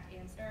exact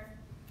answer.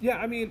 Yeah,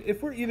 I mean,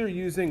 if we're either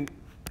using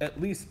at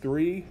least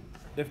 3,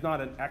 if not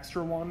an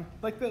extra one,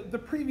 like the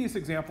previous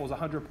example is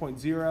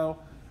 100.0.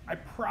 I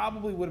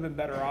probably would have been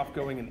better off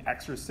going an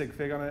extra sig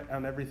fig on it,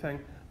 on everything,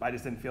 but I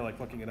just didn't feel like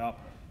looking it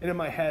up. And in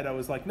my head, I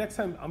was like, next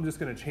time I'm just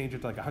gonna change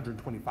it to like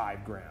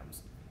 125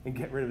 grams and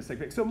get rid of a sig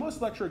fig. So most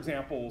lecture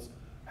examples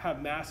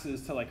have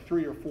masses to like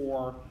 3 or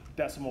 4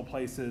 decimal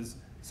places.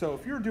 So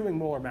if you're doing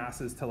molar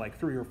masses to like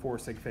 3 or 4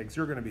 sig figs,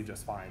 you're gonna be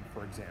just fine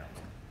for exams.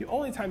 The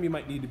only time you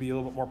might need to be a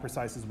little bit more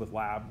precise is with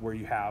lab, where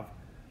you have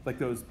like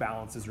those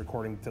balances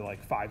recording to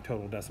like 5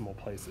 total decimal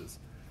places.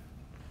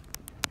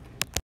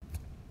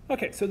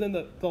 Okay, so then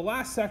the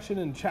last section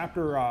in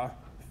chapter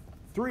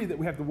 3 that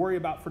we have to worry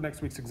about for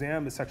next week's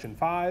exam is section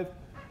 5.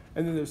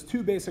 And then there's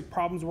 2 basic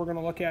problems we're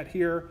gonna look at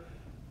here.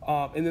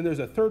 And then there's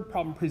a third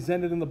problem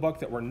presented in the book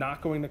that we're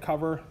not going to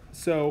cover.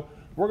 So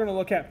we're gonna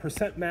look at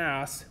percent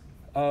mass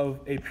of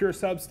a pure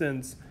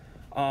substance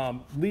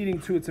leading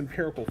to its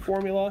empirical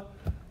formula.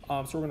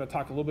 So we're gonna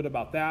talk a little bit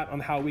about that, on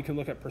how we can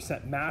look at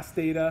percent mass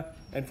data,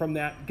 and from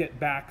that get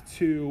back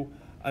to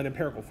an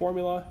empirical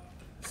formula.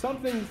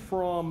 Something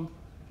from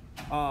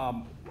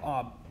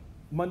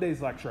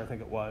Monday's lecture, I think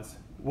it was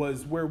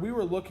where we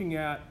were looking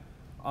at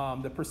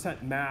the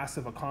percent mass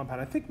of a compound.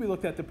 I think we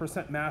looked at the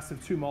percent mass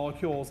of 2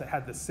 molecules that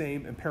had the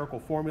same empirical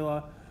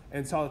formula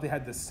and saw that they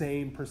had the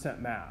same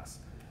percent mass.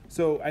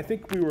 So I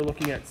think we were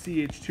looking at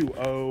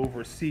CH2O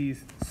over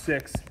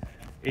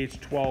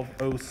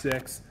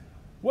C6H12O6.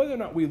 Whether or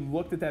not we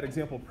looked at that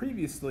example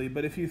previously,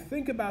 but if you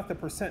think about the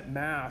percent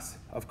mass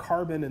of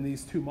carbon in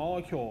these 2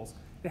 molecules,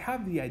 they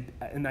have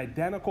an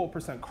identical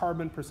percent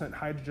carbon, percent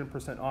hydrogen,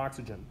 percent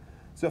oxygen.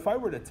 So if I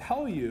were to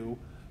tell you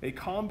a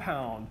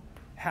compound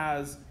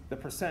has the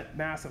percent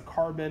mass of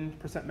carbon,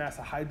 percent mass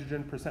of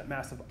hydrogen, percent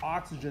mass of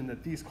oxygen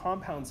that these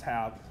compounds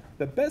have,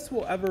 the best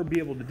we'll ever be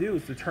able to do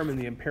is determine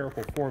the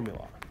empirical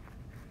formula.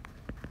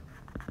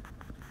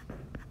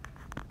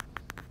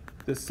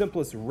 The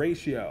simplest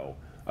ratio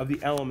of the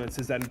elements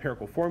is that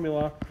empirical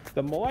formula.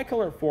 The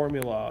molecular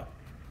formula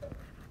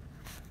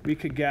we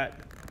could get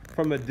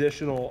from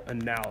additional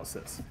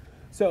analysis.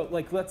 So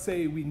like, let's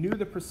say we knew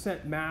the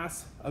percent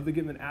mass of the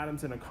given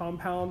atoms in a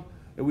compound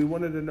and we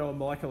wanted to know a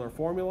molecular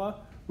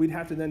formula, we'd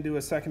have to then do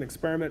a second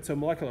experiment. So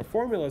molecular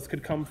formulas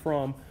could come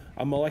from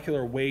a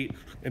molecular weight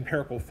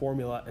empirical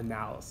formula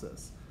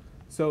analysis.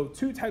 So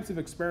 2 types of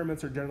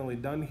experiments are generally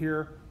done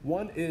here.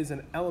 One is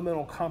an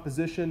elemental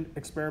composition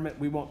experiment.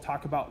 We won't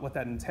talk about what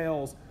that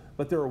entails,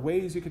 but there are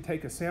ways you could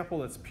take a sample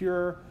that's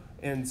pure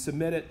and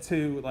submit it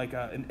to like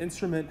an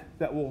instrument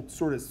that will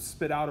sort of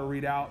spit out or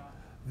read out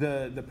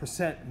the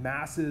percent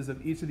masses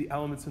of each of the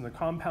elements in the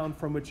compound,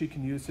 from which you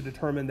can use to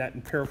determine that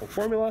empirical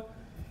formula.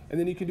 And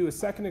then you can do a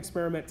second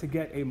experiment to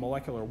get a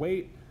molecular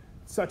weight,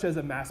 such as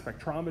a mass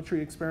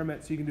spectrometry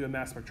experiment. So you can do a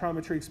mass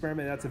spectrometry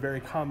experiment. That's a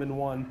very common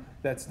one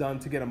that's done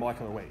to get a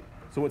molecular weight.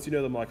 So once you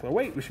know the molecular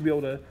weight, we should be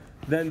able to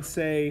then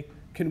say,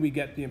 can we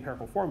get the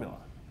empirical formula?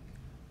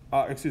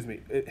 Excuse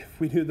me, if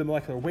we knew the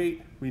molecular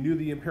weight, we knew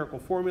the empirical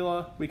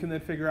formula, we can then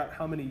figure out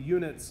how many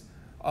units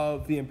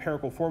of the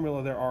empirical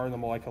formula there are in the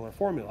molecular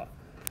formula.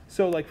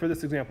 So like for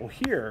this example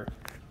here,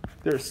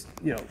 there's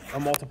a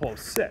multiple of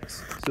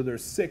 6. So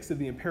there's 6 of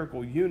the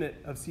empirical unit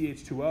of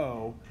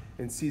CH2O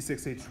and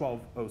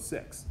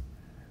C6H12O6.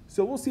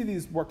 So we'll see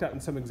these worked out in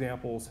some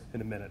examples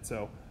in a minute.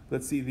 So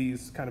let's see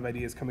these kind of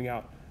ideas coming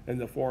out in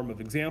the form of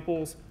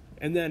examples.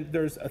 And then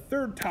there's a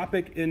third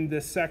topic in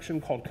this section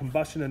called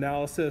combustion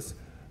analysis.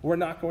 We're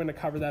not going to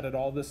cover that at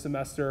all this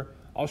semester.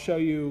 I'll show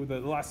you the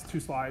last 2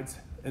 slides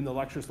in the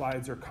lecture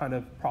slides are kind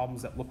of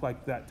problems that look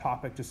like that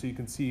topic, just so you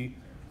can see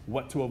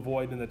what to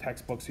avoid in the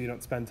textbook so you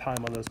don't spend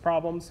time on those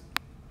problems.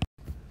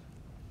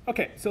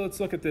 Okay, so let's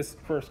look at this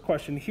first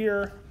question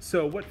here.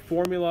 So what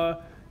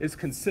formula is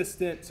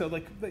consistent? So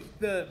like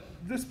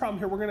this problem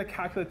here, we're going to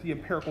calculate the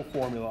empirical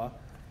formula,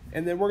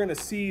 and then we're going to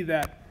see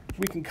that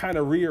we can kind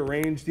of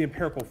rearrange the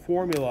empirical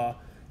formula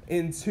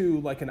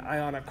into like an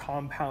ionic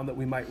compound that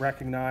we might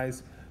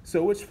recognize.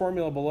 So which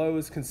formula below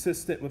is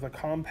consistent with a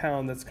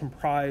compound that's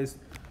comprised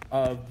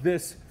of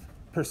this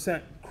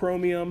percent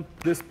chromium,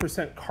 this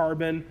percent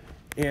carbon,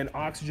 and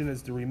oxygen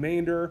is the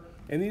remainder.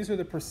 And these are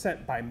the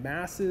percent by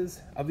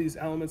masses of these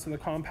elements in the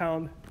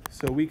compound.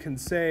 So we can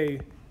say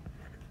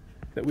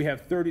that we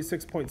have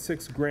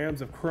 36.6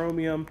 grams of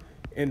chromium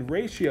in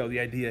ratio, the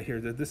idea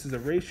here that this is a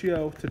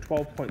ratio to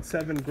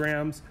 12.7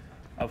 grams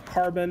of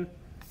carbon.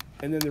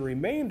 And then the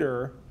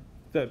remainder,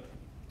 the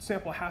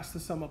sample has to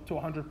sum up to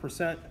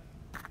 100%.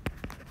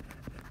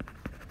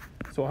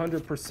 So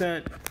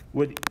 100%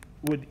 would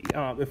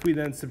if we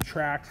then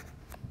subtract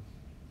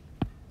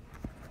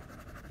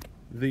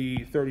the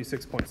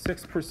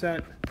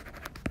 36.6%,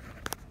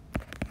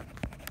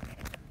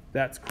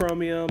 that's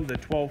chromium, the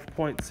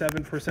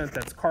 12.7%,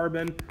 that's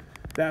carbon,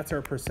 that's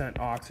our percent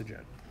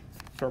oxygen.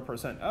 So our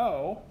percent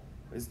O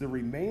is the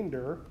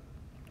remainder.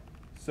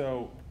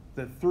 So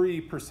the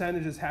 3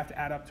 percentages have to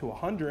add up to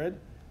 100.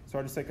 So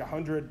I'll just take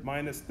 100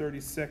 minus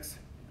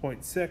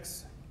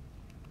 36.6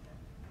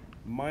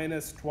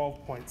 minus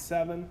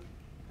 12.7.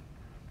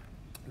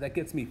 That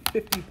gets me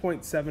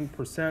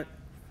 50.7%.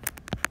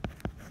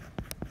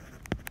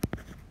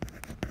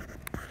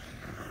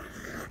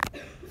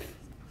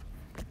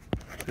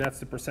 That's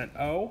the percent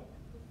O.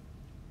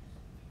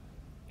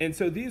 And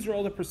so these are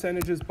all the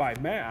percentages by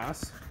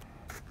mass.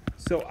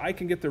 So I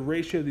can get the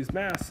ratio of these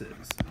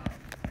masses.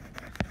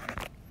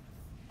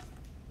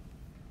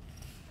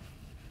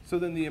 So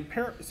then the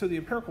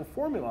empirical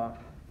formula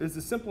is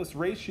the simplest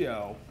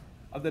ratio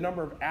of the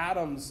number of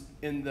atoms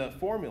in the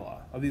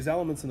formula, of these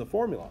elements in the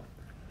formula.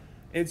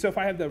 And so if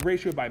I have the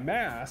ratio by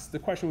mass, the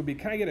question would be,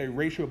 can I get a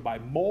ratio by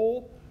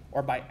mole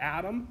or by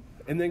atom?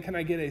 And then can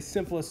I get a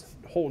simplest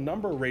whole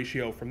number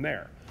ratio from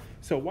there?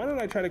 So why don't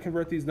I try to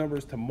convert these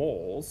numbers to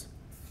moles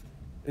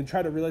and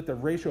try to relate the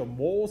ratio of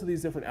moles of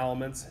these different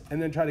elements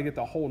and then try to get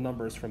the whole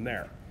numbers from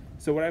there.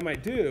 So what I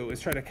might do is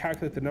try to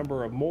calculate the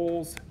number of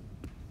moles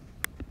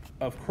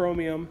of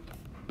chromium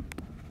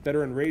that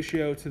are in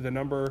ratio to the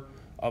number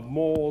of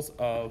moles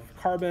of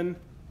carbon.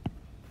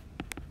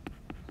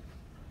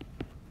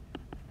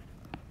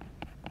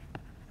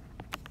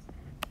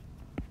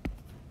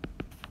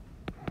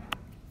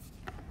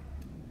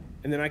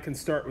 And then I can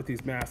start with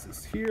these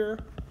masses here.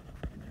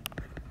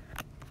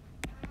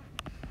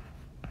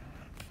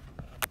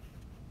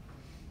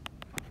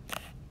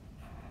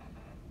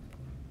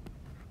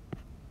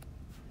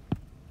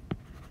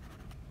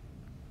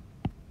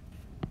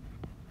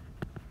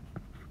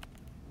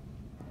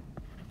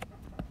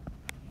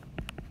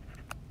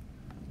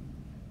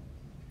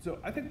 So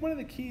I think one of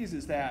the keys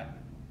is that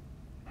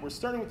we're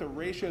starting with the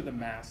ratio of the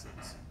masses.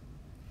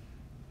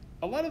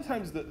 A lot of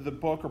times the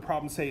book or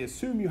problems say,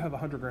 assume you have a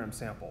 100-gram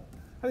sample.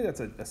 I think that's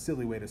a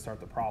silly way to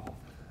start the problem.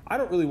 I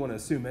don't really want to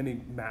assume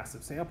any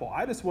massive sample.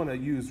 I just want to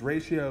use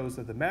ratios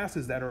of the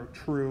masses that are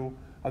true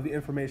of the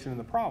information in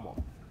the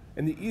problem.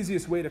 And the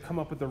easiest way to come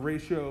up with the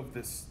ratio of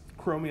this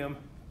chromium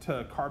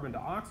to carbon to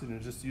oxygen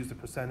is just use the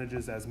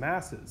percentages as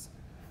masses.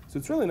 So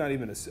it's really not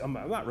even, I'm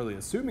not really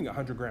assuming a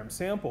 100-gram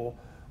sample.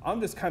 I'm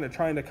just kind of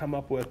trying to come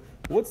up with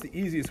what's the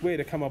easiest way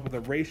to come up with a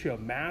ratio of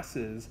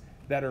masses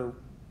that are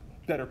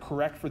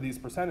correct for these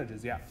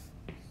percentages. Yeah.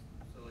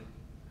 So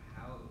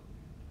how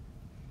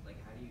do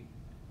you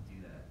do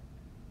that?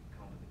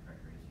 Come up with the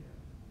correct ratio?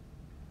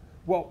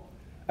 Well,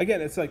 again,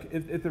 it's like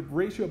if the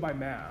ratio by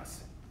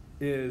mass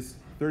is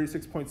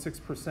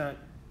 36.6%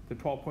 to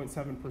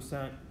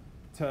 12.7%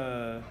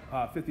 to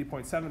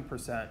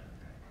 50.7%,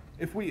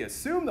 if we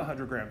assume the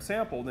 100-gram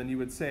sample, then you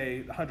would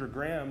say 100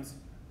 grams,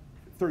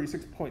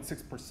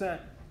 36.6%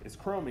 is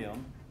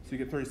chromium, so you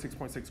get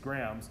 36.6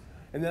 grams,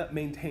 and that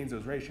maintains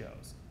those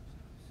ratios.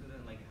 So then,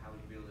 how would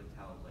you be able to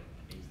tell,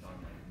 based on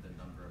the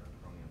number of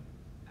chromium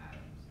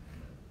atoms?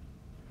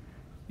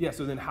 Yeah.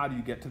 So then, how do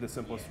you get to the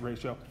simplest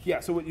ratio? Yeah.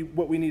 So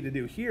what we need to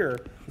do here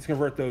is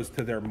convert those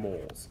to their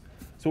moles.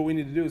 So what we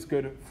need to do is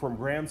go from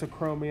grams of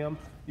chromium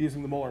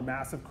using the molar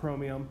mass of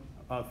chromium,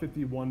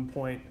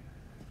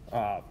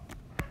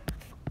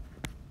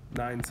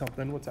 51.9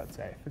 something. What's that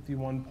say?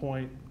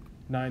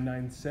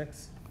 51.996.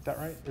 Is that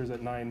right? Or is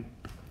it 9?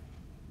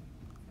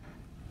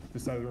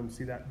 This other room,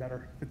 see that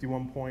better?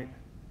 51 point.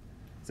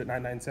 Is it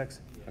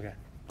 996? Okay.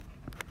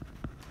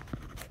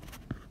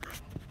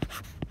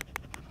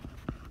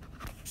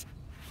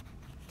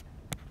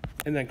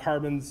 And then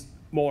carbon's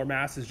molar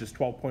mass is just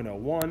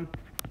 12.01.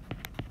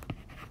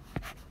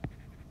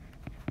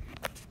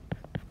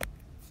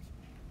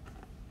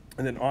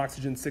 And then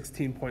oxygen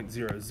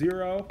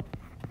 16.00.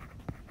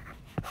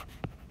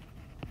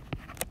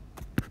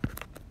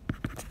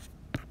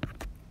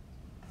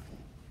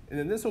 And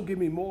then this will give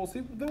me moles.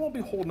 There won't be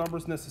whole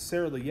numbers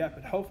necessarily yet,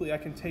 but hopefully I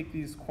can take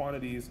these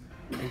quantities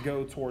and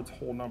go towards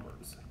whole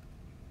numbers.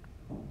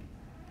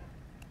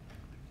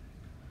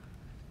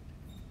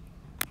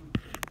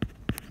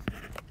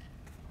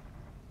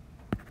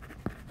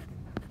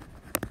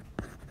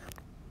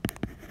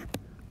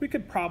 We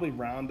could probably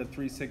round to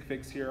 3 sig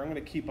figs here. I'm going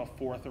to keep a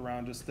fourth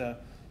around just to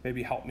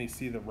maybe help me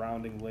see the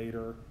rounding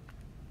later.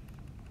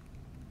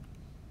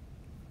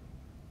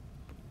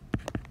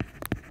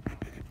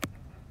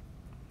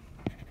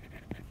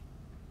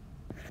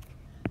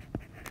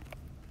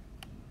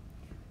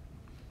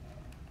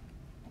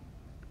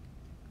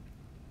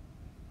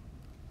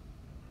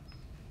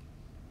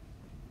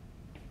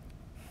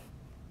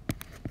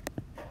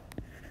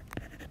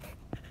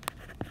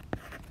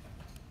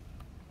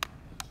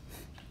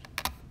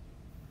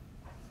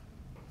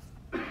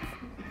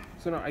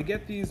 So now I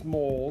get these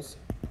moles.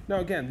 Now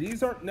again,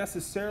 these aren't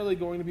necessarily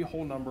going to be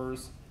whole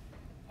numbers.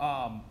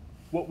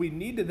 What we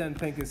need to then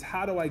think is,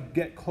 how do I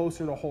get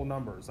closer to whole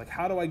numbers? Like,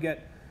 how do I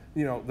get,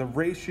 the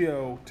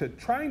ratio to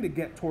trying to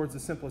get towards the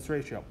simplest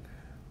ratio?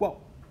 Well,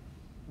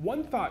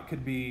 one thought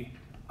could be,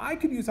 I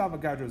could use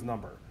Avogadro's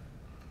number.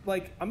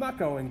 Like, I'm not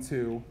going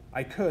to.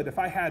 I could, if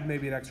I had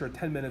maybe an extra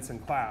 10 minutes in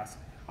class,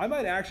 I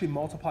might actually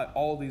multiply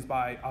all these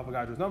by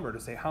Avogadro's number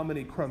to say how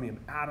many chromium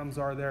atoms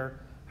are there,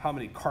 how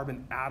many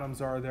carbon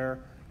atoms are there,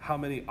 how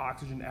many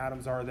oxygen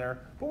atoms are there,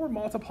 but we're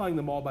multiplying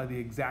them all by the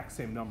exact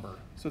same number.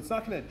 So it's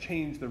not going to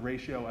change the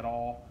ratio at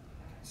all.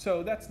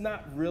 So that's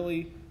not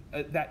really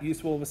that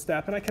useful of a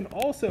step. And I can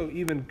also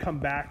even come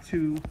back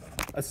to,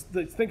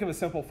 think of a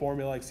simple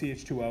formula like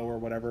CH2O or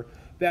whatever,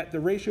 that the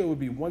ratio would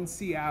be 1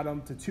 C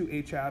atom to 2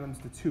 H atoms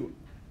to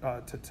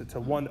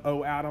 1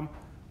 O atom.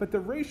 but the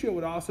ratio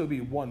would also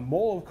be 1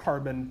 mole of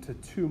carbon to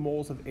 2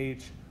 moles of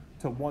H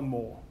to 1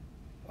 mole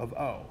of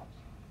O.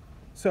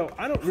 So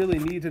I don't really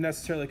need to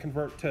necessarily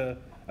convert to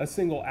a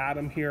single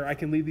atom here. I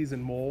can leave these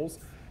in moles.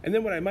 And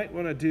then what I might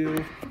want to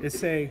do is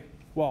say,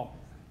 well,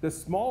 the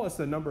smallest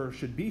the number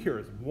should be here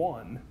is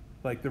 1.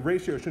 Like the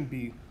ratio shouldn't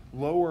be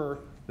lower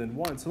than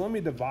 1. So let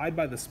me divide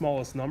by the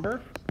smallest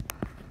number.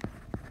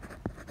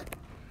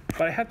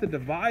 But I have to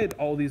divide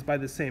all these by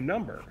the same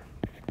number.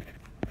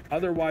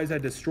 Otherwise, I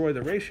destroy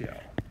the ratio.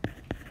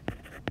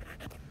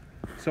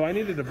 So I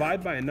need to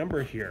divide by a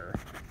number here.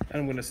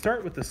 And I'm going to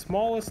start with the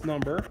smallest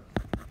number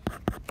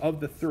of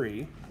the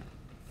 3,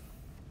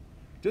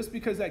 just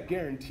because that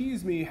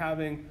guarantees me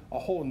having a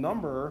whole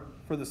number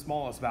for the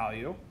smallest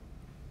value,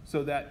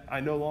 so that I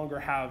no longer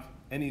have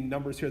any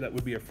numbers here that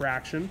would be a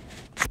fraction.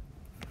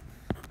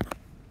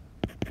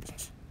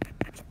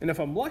 And if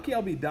I'm lucky,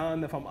 I'll be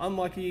done. If I'm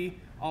unlucky,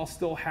 I'll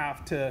still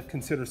have to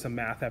consider some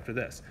math after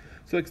this.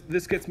 So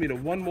this gets me to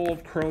 1 mole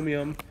of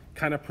chromium,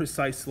 kind of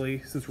precisely,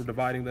 since we're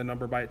dividing the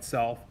number by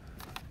itself.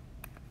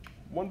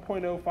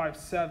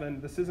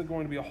 1.057, this isn't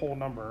going to be a whole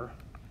number.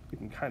 You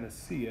can kind of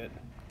see it.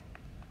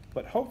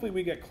 But hopefully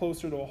we get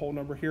closer to a whole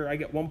number here. I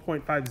get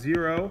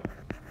 1.50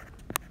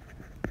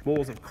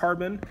 moles of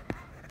carbon.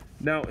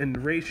 Now in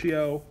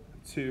ratio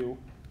to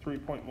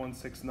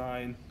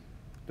 3.169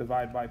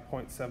 divided by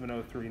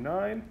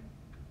 0.7039,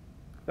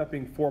 that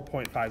being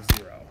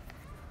 4.50.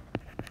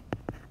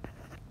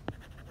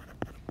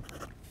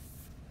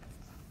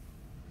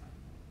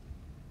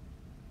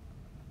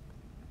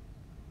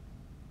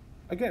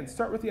 Again,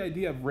 start with the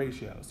idea of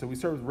ratio. So we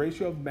start with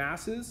ratio of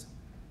masses.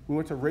 We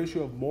went to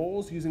ratio of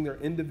moles using their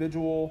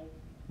individual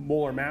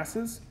molar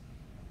masses.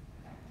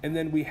 And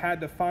then we had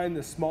to find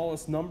the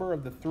smallest number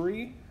of the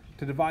 3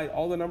 to divide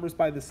all the numbers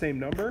by the same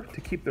number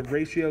to keep the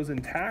ratios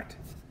intact,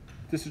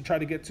 just to try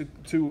to get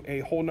to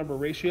a whole number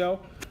ratio.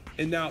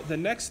 And now the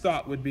next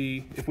thought would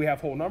be, if we have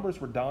whole numbers,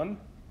 we're done.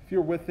 If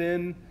you're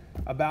within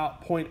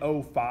about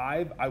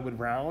 0.05, I would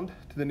round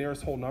to the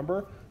nearest whole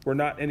number. We're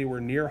not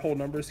anywhere near whole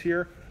numbers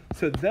here.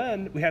 So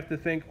then we have to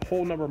think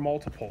whole number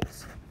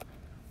multiples.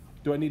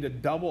 Do I need to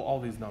double all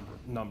these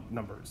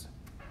numbers?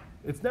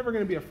 It's never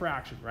going to be a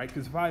fraction, right?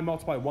 Because if I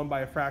multiply 1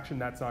 by a fraction,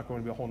 that's not going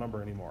to be a whole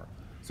number anymore.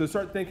 So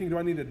start thinking, do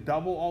I need to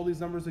double all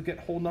these numbers to get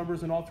whole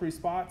numbers in all 3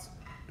 spots?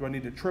 Do I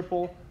need to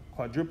triple,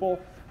 quadruple?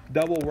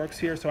 Double works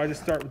here, so I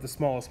just start with the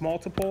smallest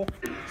multiple.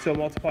 So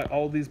multiply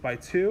all these by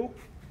 2.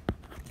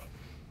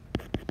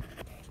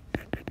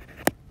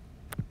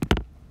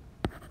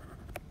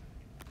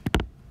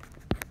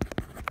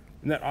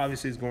 And that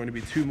obviously is going to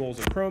be 2 moles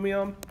of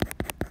chromium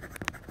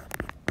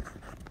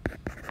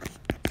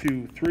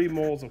to 3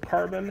 moles of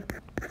carbon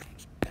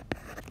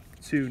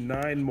to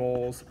 9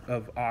 moles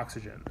of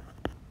oxygen.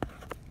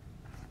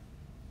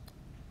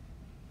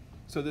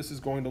 So this is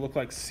going to look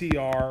like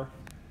CR,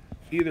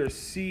 either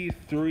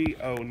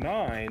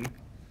C309,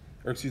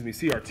 or excuse me,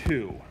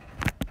 CR2.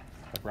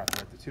 I forgot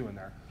to write the 2 in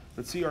there.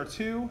 But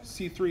CR2,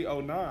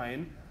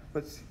 C309,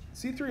 but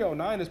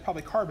C309 is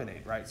probably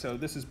carbonate, right? So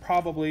this is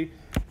probably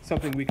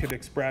something we could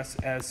express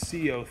as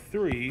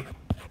CO3,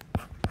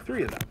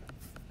 3 of them,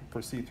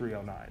 for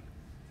C309.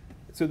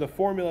 So the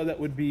formula that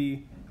would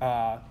be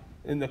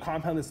in the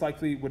compound this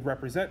likely would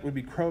represent would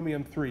be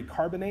chromium 3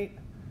 carbonate.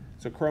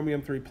 So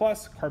chromium 3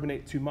 plus,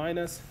 carbonate 2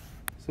 minus.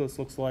 So this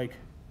looks like,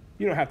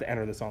 you don't have to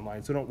enter this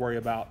online, so don't worry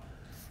about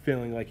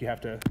feeling like you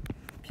have to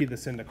key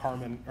this into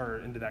Carmen or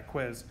into that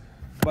quiz.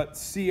 But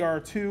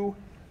CR2,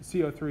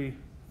 CO3,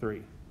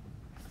 3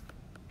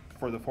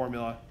 for the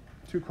formula.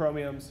 2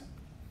 chromiums,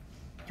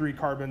 3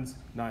 carbons,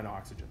 9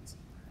 oxygens.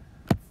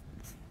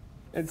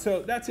 And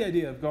so that's the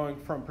idea of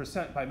going from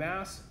percent by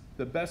mass.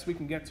 The best we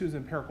can get to is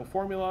empirical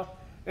formula.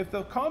 If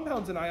the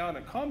compound's an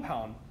ionic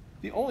compound,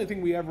 the only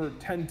thing we ever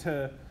tend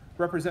to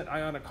represent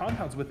ionic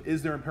compounds with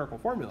is their empirical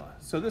formula.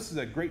 So this is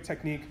a great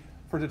technique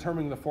for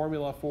determining the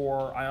formula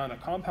for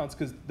ionic compounds,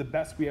 because the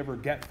best we ever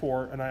get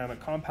for an ionic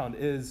compound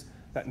is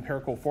that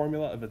empirical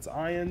formula of its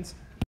ions.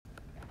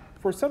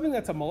 For something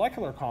that's a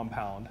molecular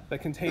compound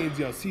that contains,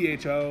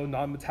 CHO,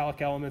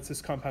 non-metallic elements,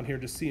 this compound here,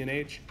 just C and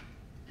H,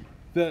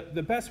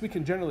 the best we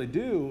can generally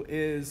do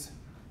is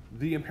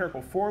the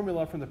empirical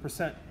formula from the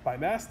percent by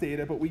mass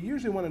data, but we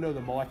usually want to know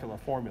the molecular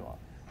formula.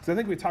 So I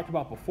think we talked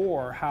about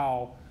before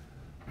how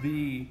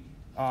the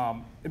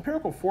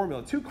empirical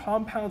formula, 2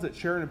 compounds that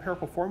share an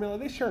empirical formula,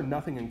 they share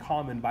nothing in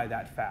common by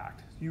that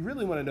fact. You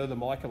really want to know the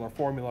molecular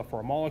formula for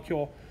a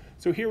molecule.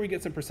 So here we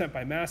get some percent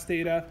by mass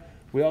data.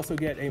 We also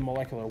get a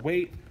molecular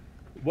weight.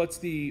 What's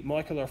the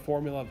molecular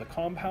formula of the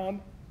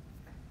compound?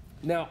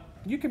 Now,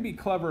 you can be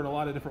clever in a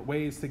lot of different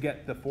ways to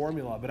get the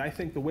formula, but I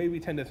think the way we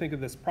tend to think of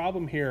this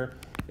problem here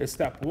is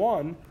step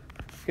 1,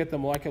 get the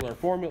molecular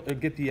formula,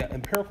 get the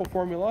empirical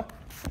formula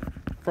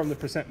from the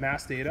percent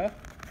mass data.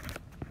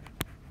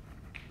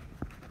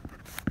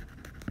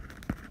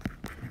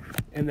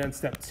 And then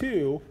step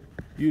 2,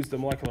 use the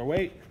molecular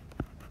weight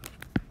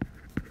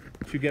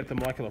to get the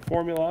molecular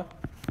formula.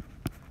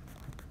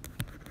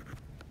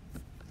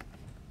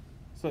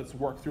 So let's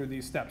work through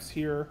these steps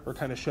here, or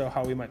kind of show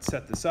how we might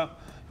set this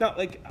up. Now,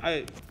 like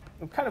I'm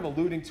kind of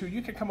alluding to,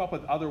 you could come up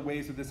with other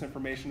ways of this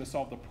information to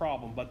solve the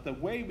problem, but the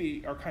way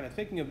we are kind of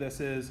thinking of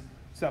this is,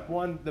 step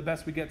one, the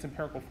best we get is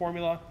empirical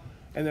formula,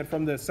 and then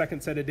from the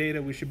second set of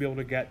data, we should be able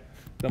to get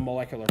the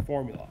molecular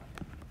formula.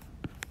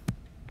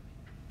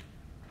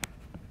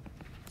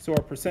 So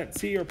our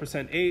 %C or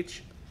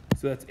 %H,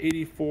 so that's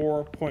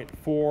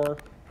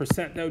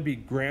 84.4%. That would be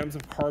grams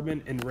of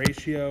carbon in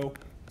ratio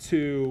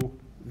to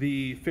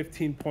the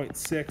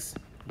 15.6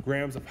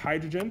 grams of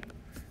hydrogen.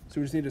 So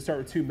we just need to start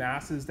with two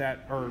masses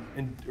that are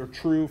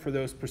true for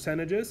those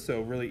percentages.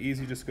 So really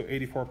easy, just go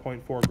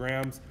 84.4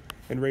 grams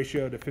in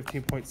ratio to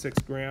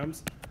 15.6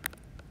 grams.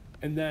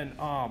 And then,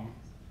 I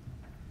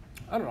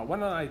don't know, why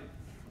don't I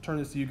turn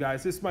this to you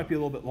guys? This might be a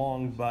little bit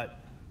long, but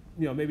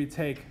maybe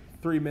take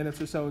 3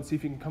 minutes or so and see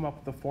if you can come up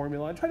with the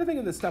formula. And try to think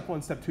of the step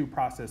one, step two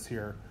process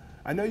here.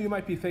 I know you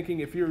might be thinking,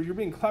 if you're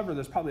being clever,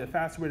 there's probably a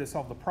faster way to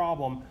solve the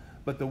problem.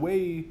 But the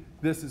way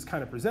this is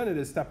kind of presented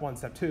is step one,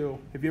 step two.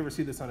 If you ever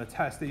see this on a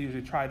test, they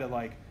usually try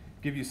to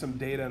give you some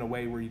data in a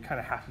way where you kind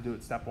of have to do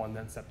it step one,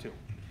 then step two.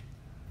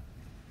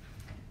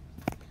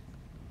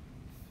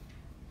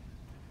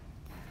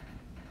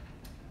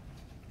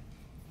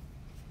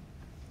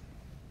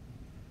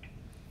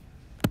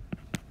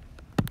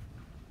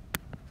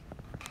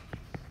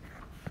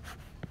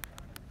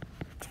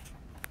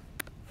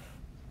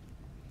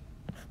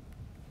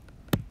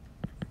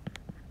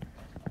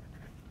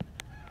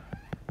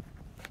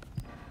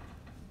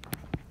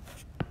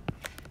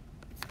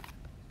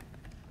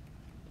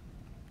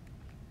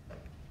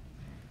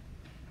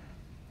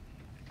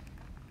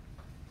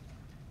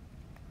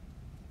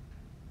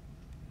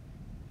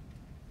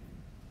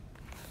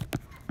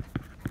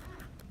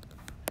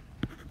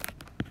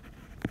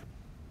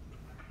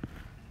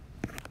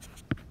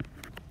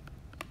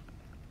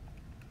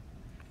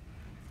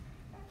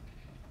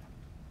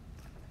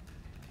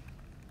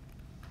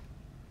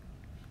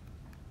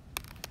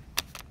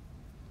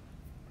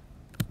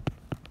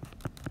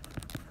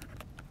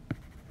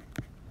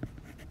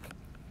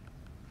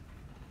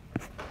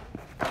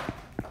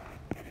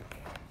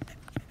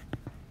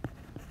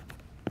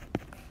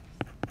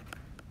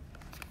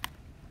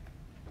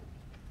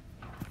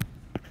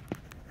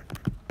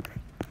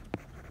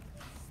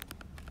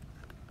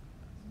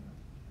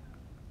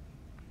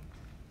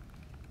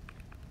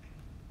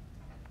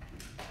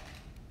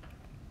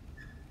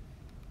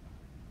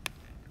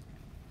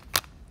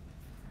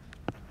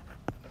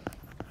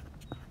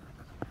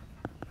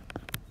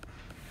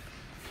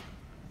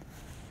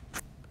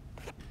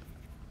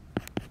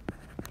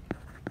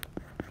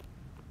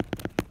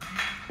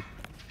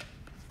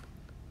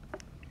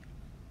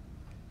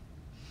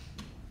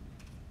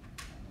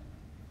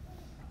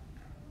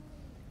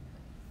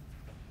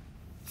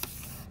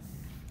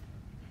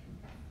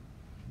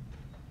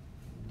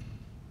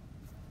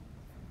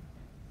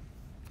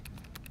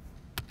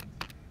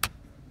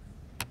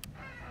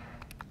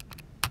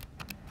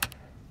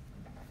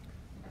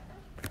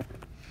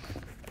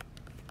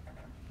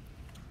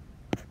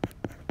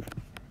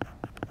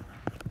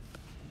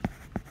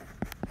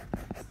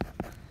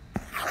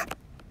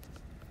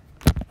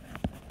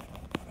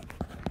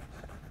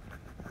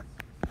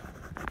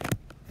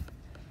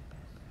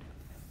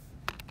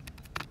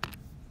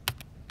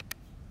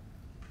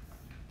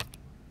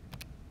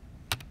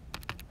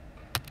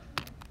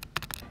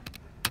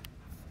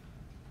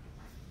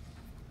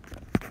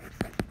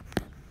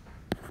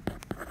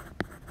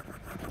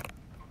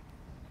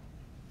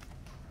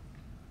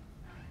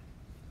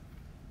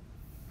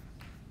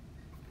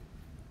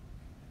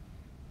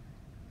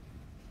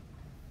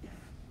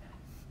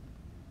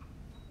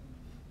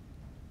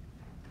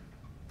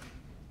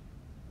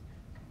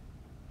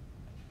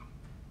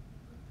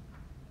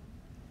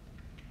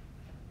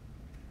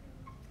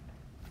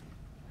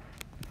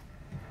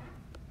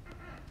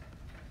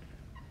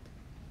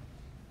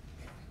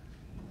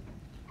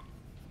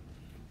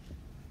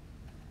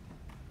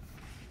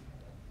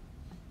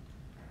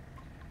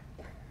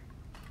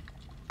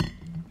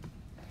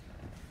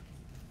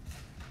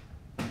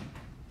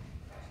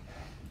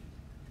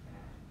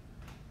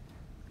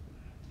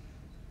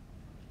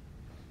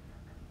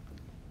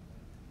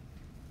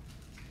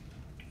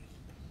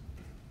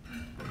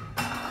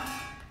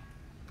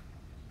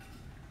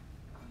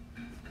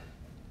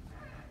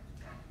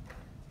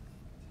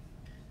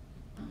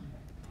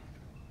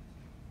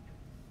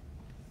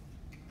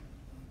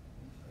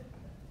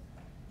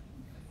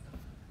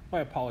 My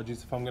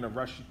apologies if I'm going to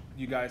rush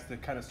you guys to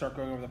kind of start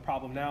going over the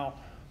problem now.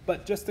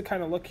 But just to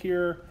kind of look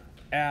here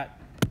at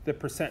the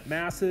percent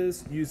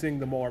masses using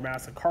the molar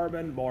mass of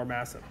carbon, molar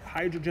mass of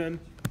hydrogen,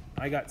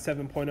 I got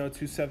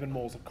 7.027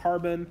 moles of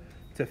carbon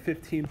to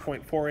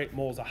 15.48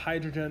 moles of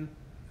hydrogen.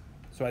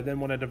 So I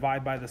then want to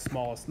divide by the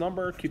smallest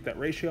number, keep that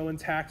ratio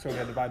intact, so I'm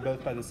going to divide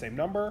both by the same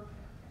number.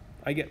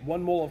 I get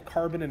 1 mole of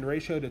carbon in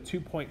ratio to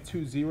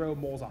 2.20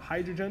 moles of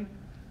hydrogen.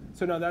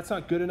 So now that's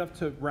not good enough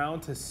to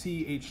round to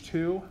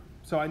CH2.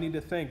 So I need to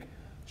think,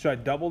 should I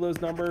double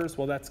those numbers?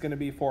 Well, that's going to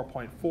be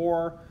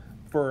 4.4.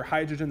 For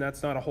hydrogen,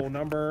 that's not a whole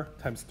number.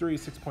 Times 3,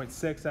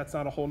 6.6, that's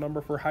not a whole number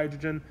for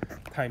hydrogen.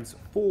 Times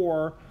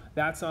 4,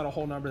 That's not a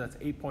whole number, that's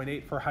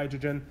 8.8 for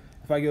hydrogen.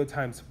 If I go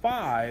times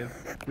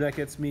 5, that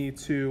gets me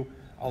to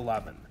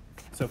 11.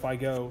 So if I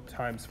go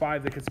times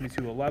 5, that gets me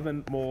to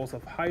 11 moles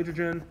of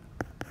hydrogen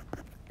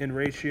in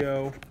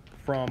ratio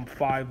from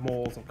 5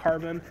 moles of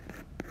carbon.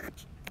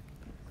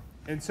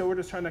 And so we're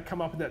just trying to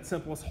come up with that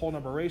simplest whole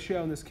number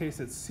ratio. In this case,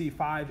 it's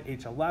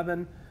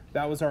C5H11.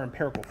 That was our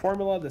empirical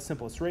formula, the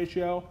simplest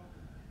ratio.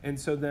 And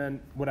so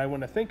then what I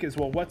want to think is,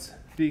 well, what's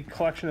the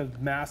collection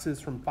of masses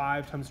from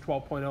 5 times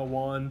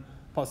 12.01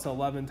 plus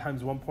 11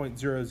 times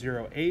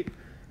 1.008?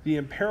 The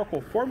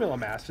empirical formula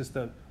mass, just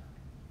the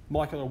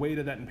molecular weight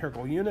of that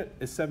empirical unit,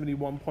 is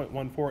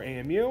 71.14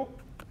 AMU.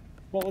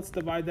 Well, let's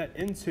divide that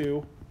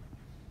into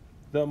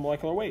the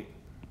molecular weight.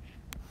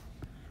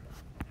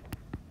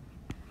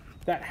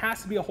 That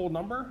has to be a whole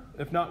number.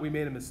 If not, we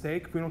made a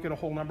mistake. If we don't get a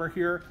whole number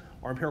here,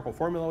 our empirical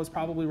formula was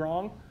probably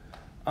wrong.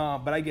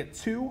 But I get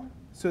 2,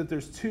 so that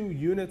there's 2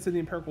 units of the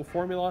empirical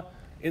formula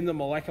in the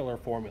molecular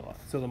formula.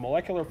 So the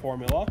molecular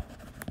formula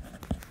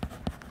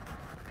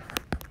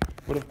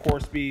would, of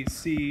course, be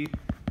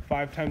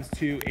C5 times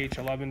 2,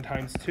 H11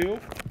 times 2,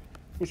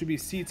 which would be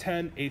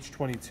C10,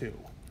 H22.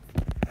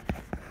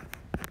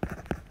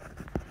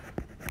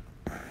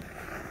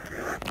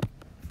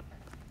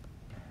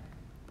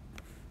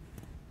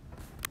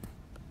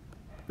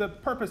 The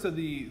purpose of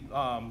the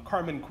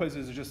Carmen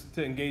quizzes is just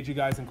to engage you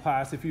guys in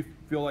class. If you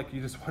feel like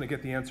you just want to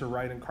get the answer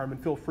right in Carmen,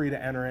 feel free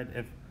to enter it.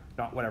 If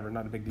not, whatever,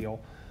 not a big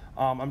deal.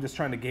 I'm just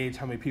trying to gauge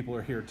how many people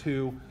are here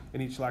too in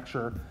each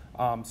lecture.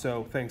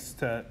 So thanks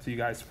to you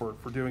guys for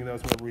doing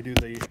those whenever we do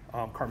the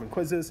Carmen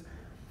quizzes.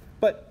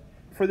 But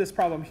for this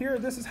problem here,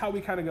 this is how we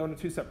kind of go in a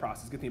 2-step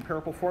process. Get the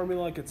empirical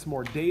formula, get some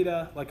more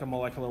data, like a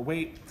molecular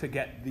weight, to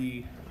get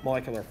the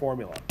molecular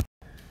formula.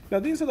 Now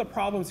these are the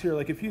problems here.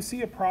 Like if you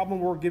see a problem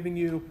where we're giving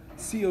you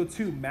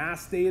CO2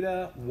 mass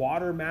data,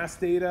 water mass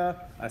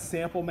data, a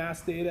sample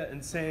mass data,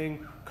 and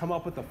saying come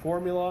up with a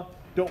formula,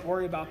 don't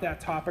worry about that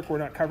topic. We're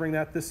not covering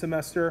that this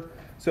semester.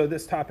 So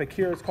this topic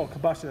here is called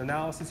combustion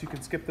analysis. You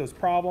can skip those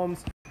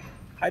problems.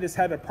 I just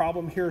had a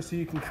problem here so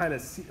you can kind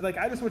of see, like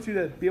I just want you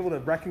to be able to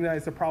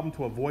recognize the problem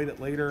to avoid it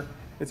later.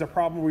 It's a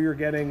problem where you're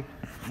getting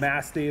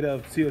mass data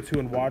of CO2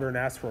 and water and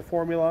ask for a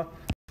formula.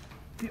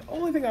 The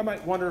only thing I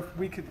might wonder if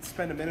we could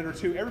spend a minute or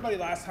two, everybody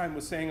last time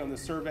was saying on the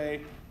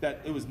survey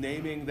that it was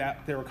naming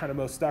that they were kind of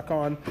most stuck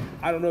on.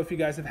 I don't know if you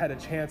guys have had a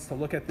chance to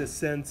look at this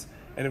since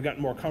and have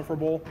gotten more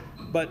comfortable,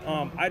 but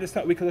I just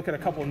thought we could look at a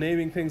couple of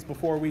naming things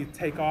before we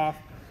take off.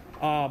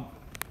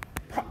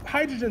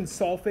 Hydrogen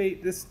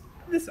sulfate, this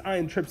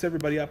ion trips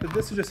everybody up, but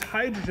this is just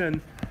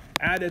hydrogen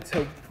added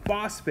to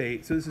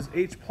phosphate. So this is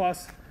H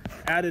plus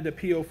added to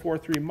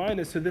PO4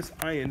 3-, so this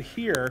ion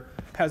here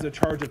has a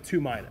charge of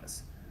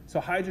 2-. So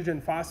hydrogen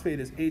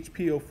phosphate is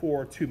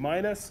HPO4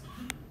 2-.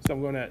 So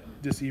I'm going to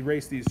just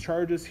erase these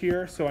charges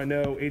here. So I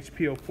know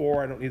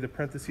HPO4, I don't need the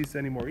parentheses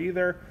anymore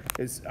either,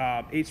 is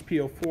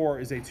HPO4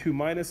 is a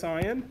 2-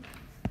 ion.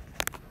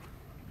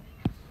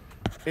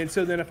 And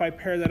so then if I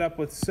pair that up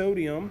with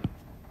sodium,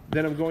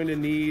 then I'm going to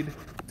need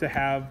to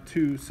have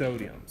 2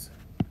 sodiums.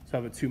 So I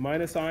have a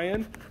 2-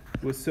 ion.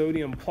 With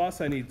sodium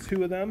plus, I need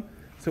 2 of them.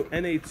 So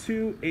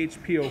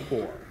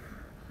Na2HPO4.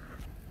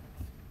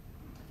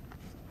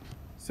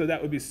 So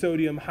that would be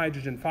sodium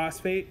hydrogen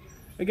phosphate.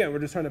 Again, we're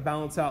just trying to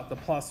balance out the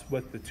plus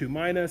with the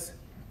 2-.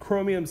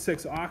 Chromium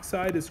 6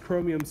 oxide is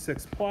chromium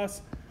 6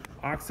 plus.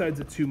 Oxide's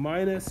a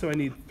 2-, so I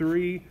need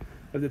 3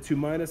 of the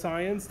 2-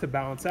 ions to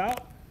balance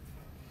out.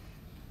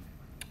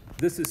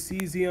 This is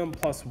cesium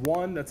plus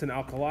 1, that's an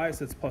alkali,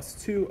 so it's plus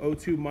 2,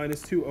 O2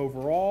 minus 2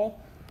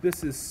 overall.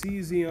 This is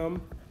cesium,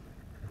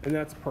 and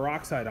that's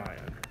peroxide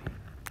ion.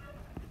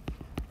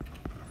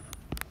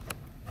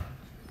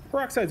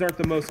 Peroxides aren't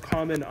the most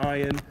common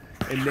ion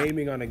in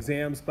naming on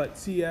exams, but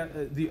see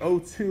the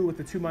O2 with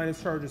the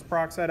 2- charge is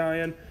peroxide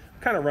ion.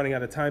 I'm kind of running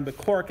out of time, but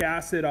chloric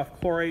acid off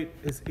chlorate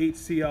is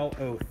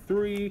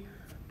HClO3.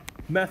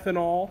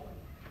 Methanol,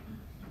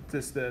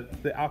 just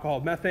the alcohol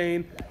of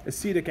methane.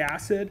 Acetic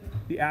acid,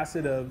 the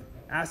acid of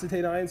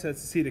acetate ion, so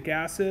that's acetic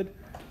acid.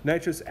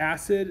 Nitrous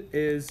acid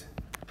is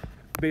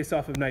based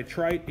off of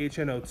nitrite,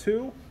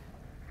 HNO2.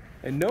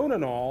 And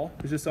nonanol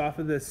is just off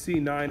of the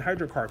C9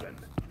 hydrocarbon.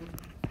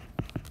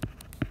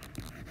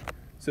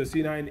 So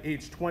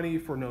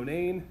C9H20 for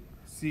nonane,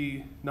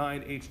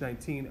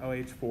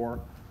 C9H19OH for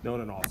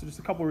nonanol. So just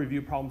a couple of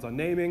review problems on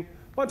naming,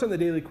 a bunch on the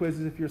daily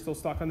quizzes if you're still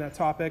stuck on that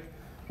topic.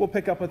 We'll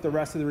pick up with the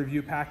rest of the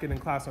review packet in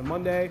class on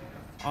Monday.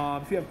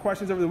 If you have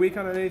questions over the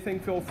weekend on anything,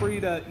 feel free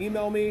to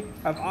email me.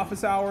 I have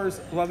office hours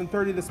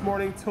 11:30 this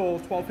morning till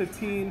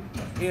 12:15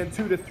 and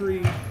 2 to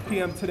 3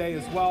 p.m. today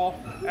as well.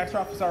 Extra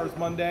office hours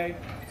Monday.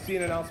 See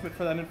an announcement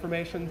for that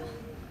information.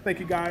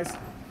 Thank you guys.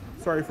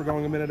 Sorry for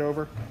going a minute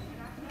over.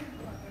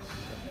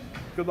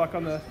 Good luck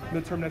on the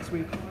midterm next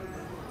week.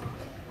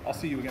 I'll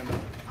see you again, though,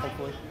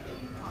 hopefully.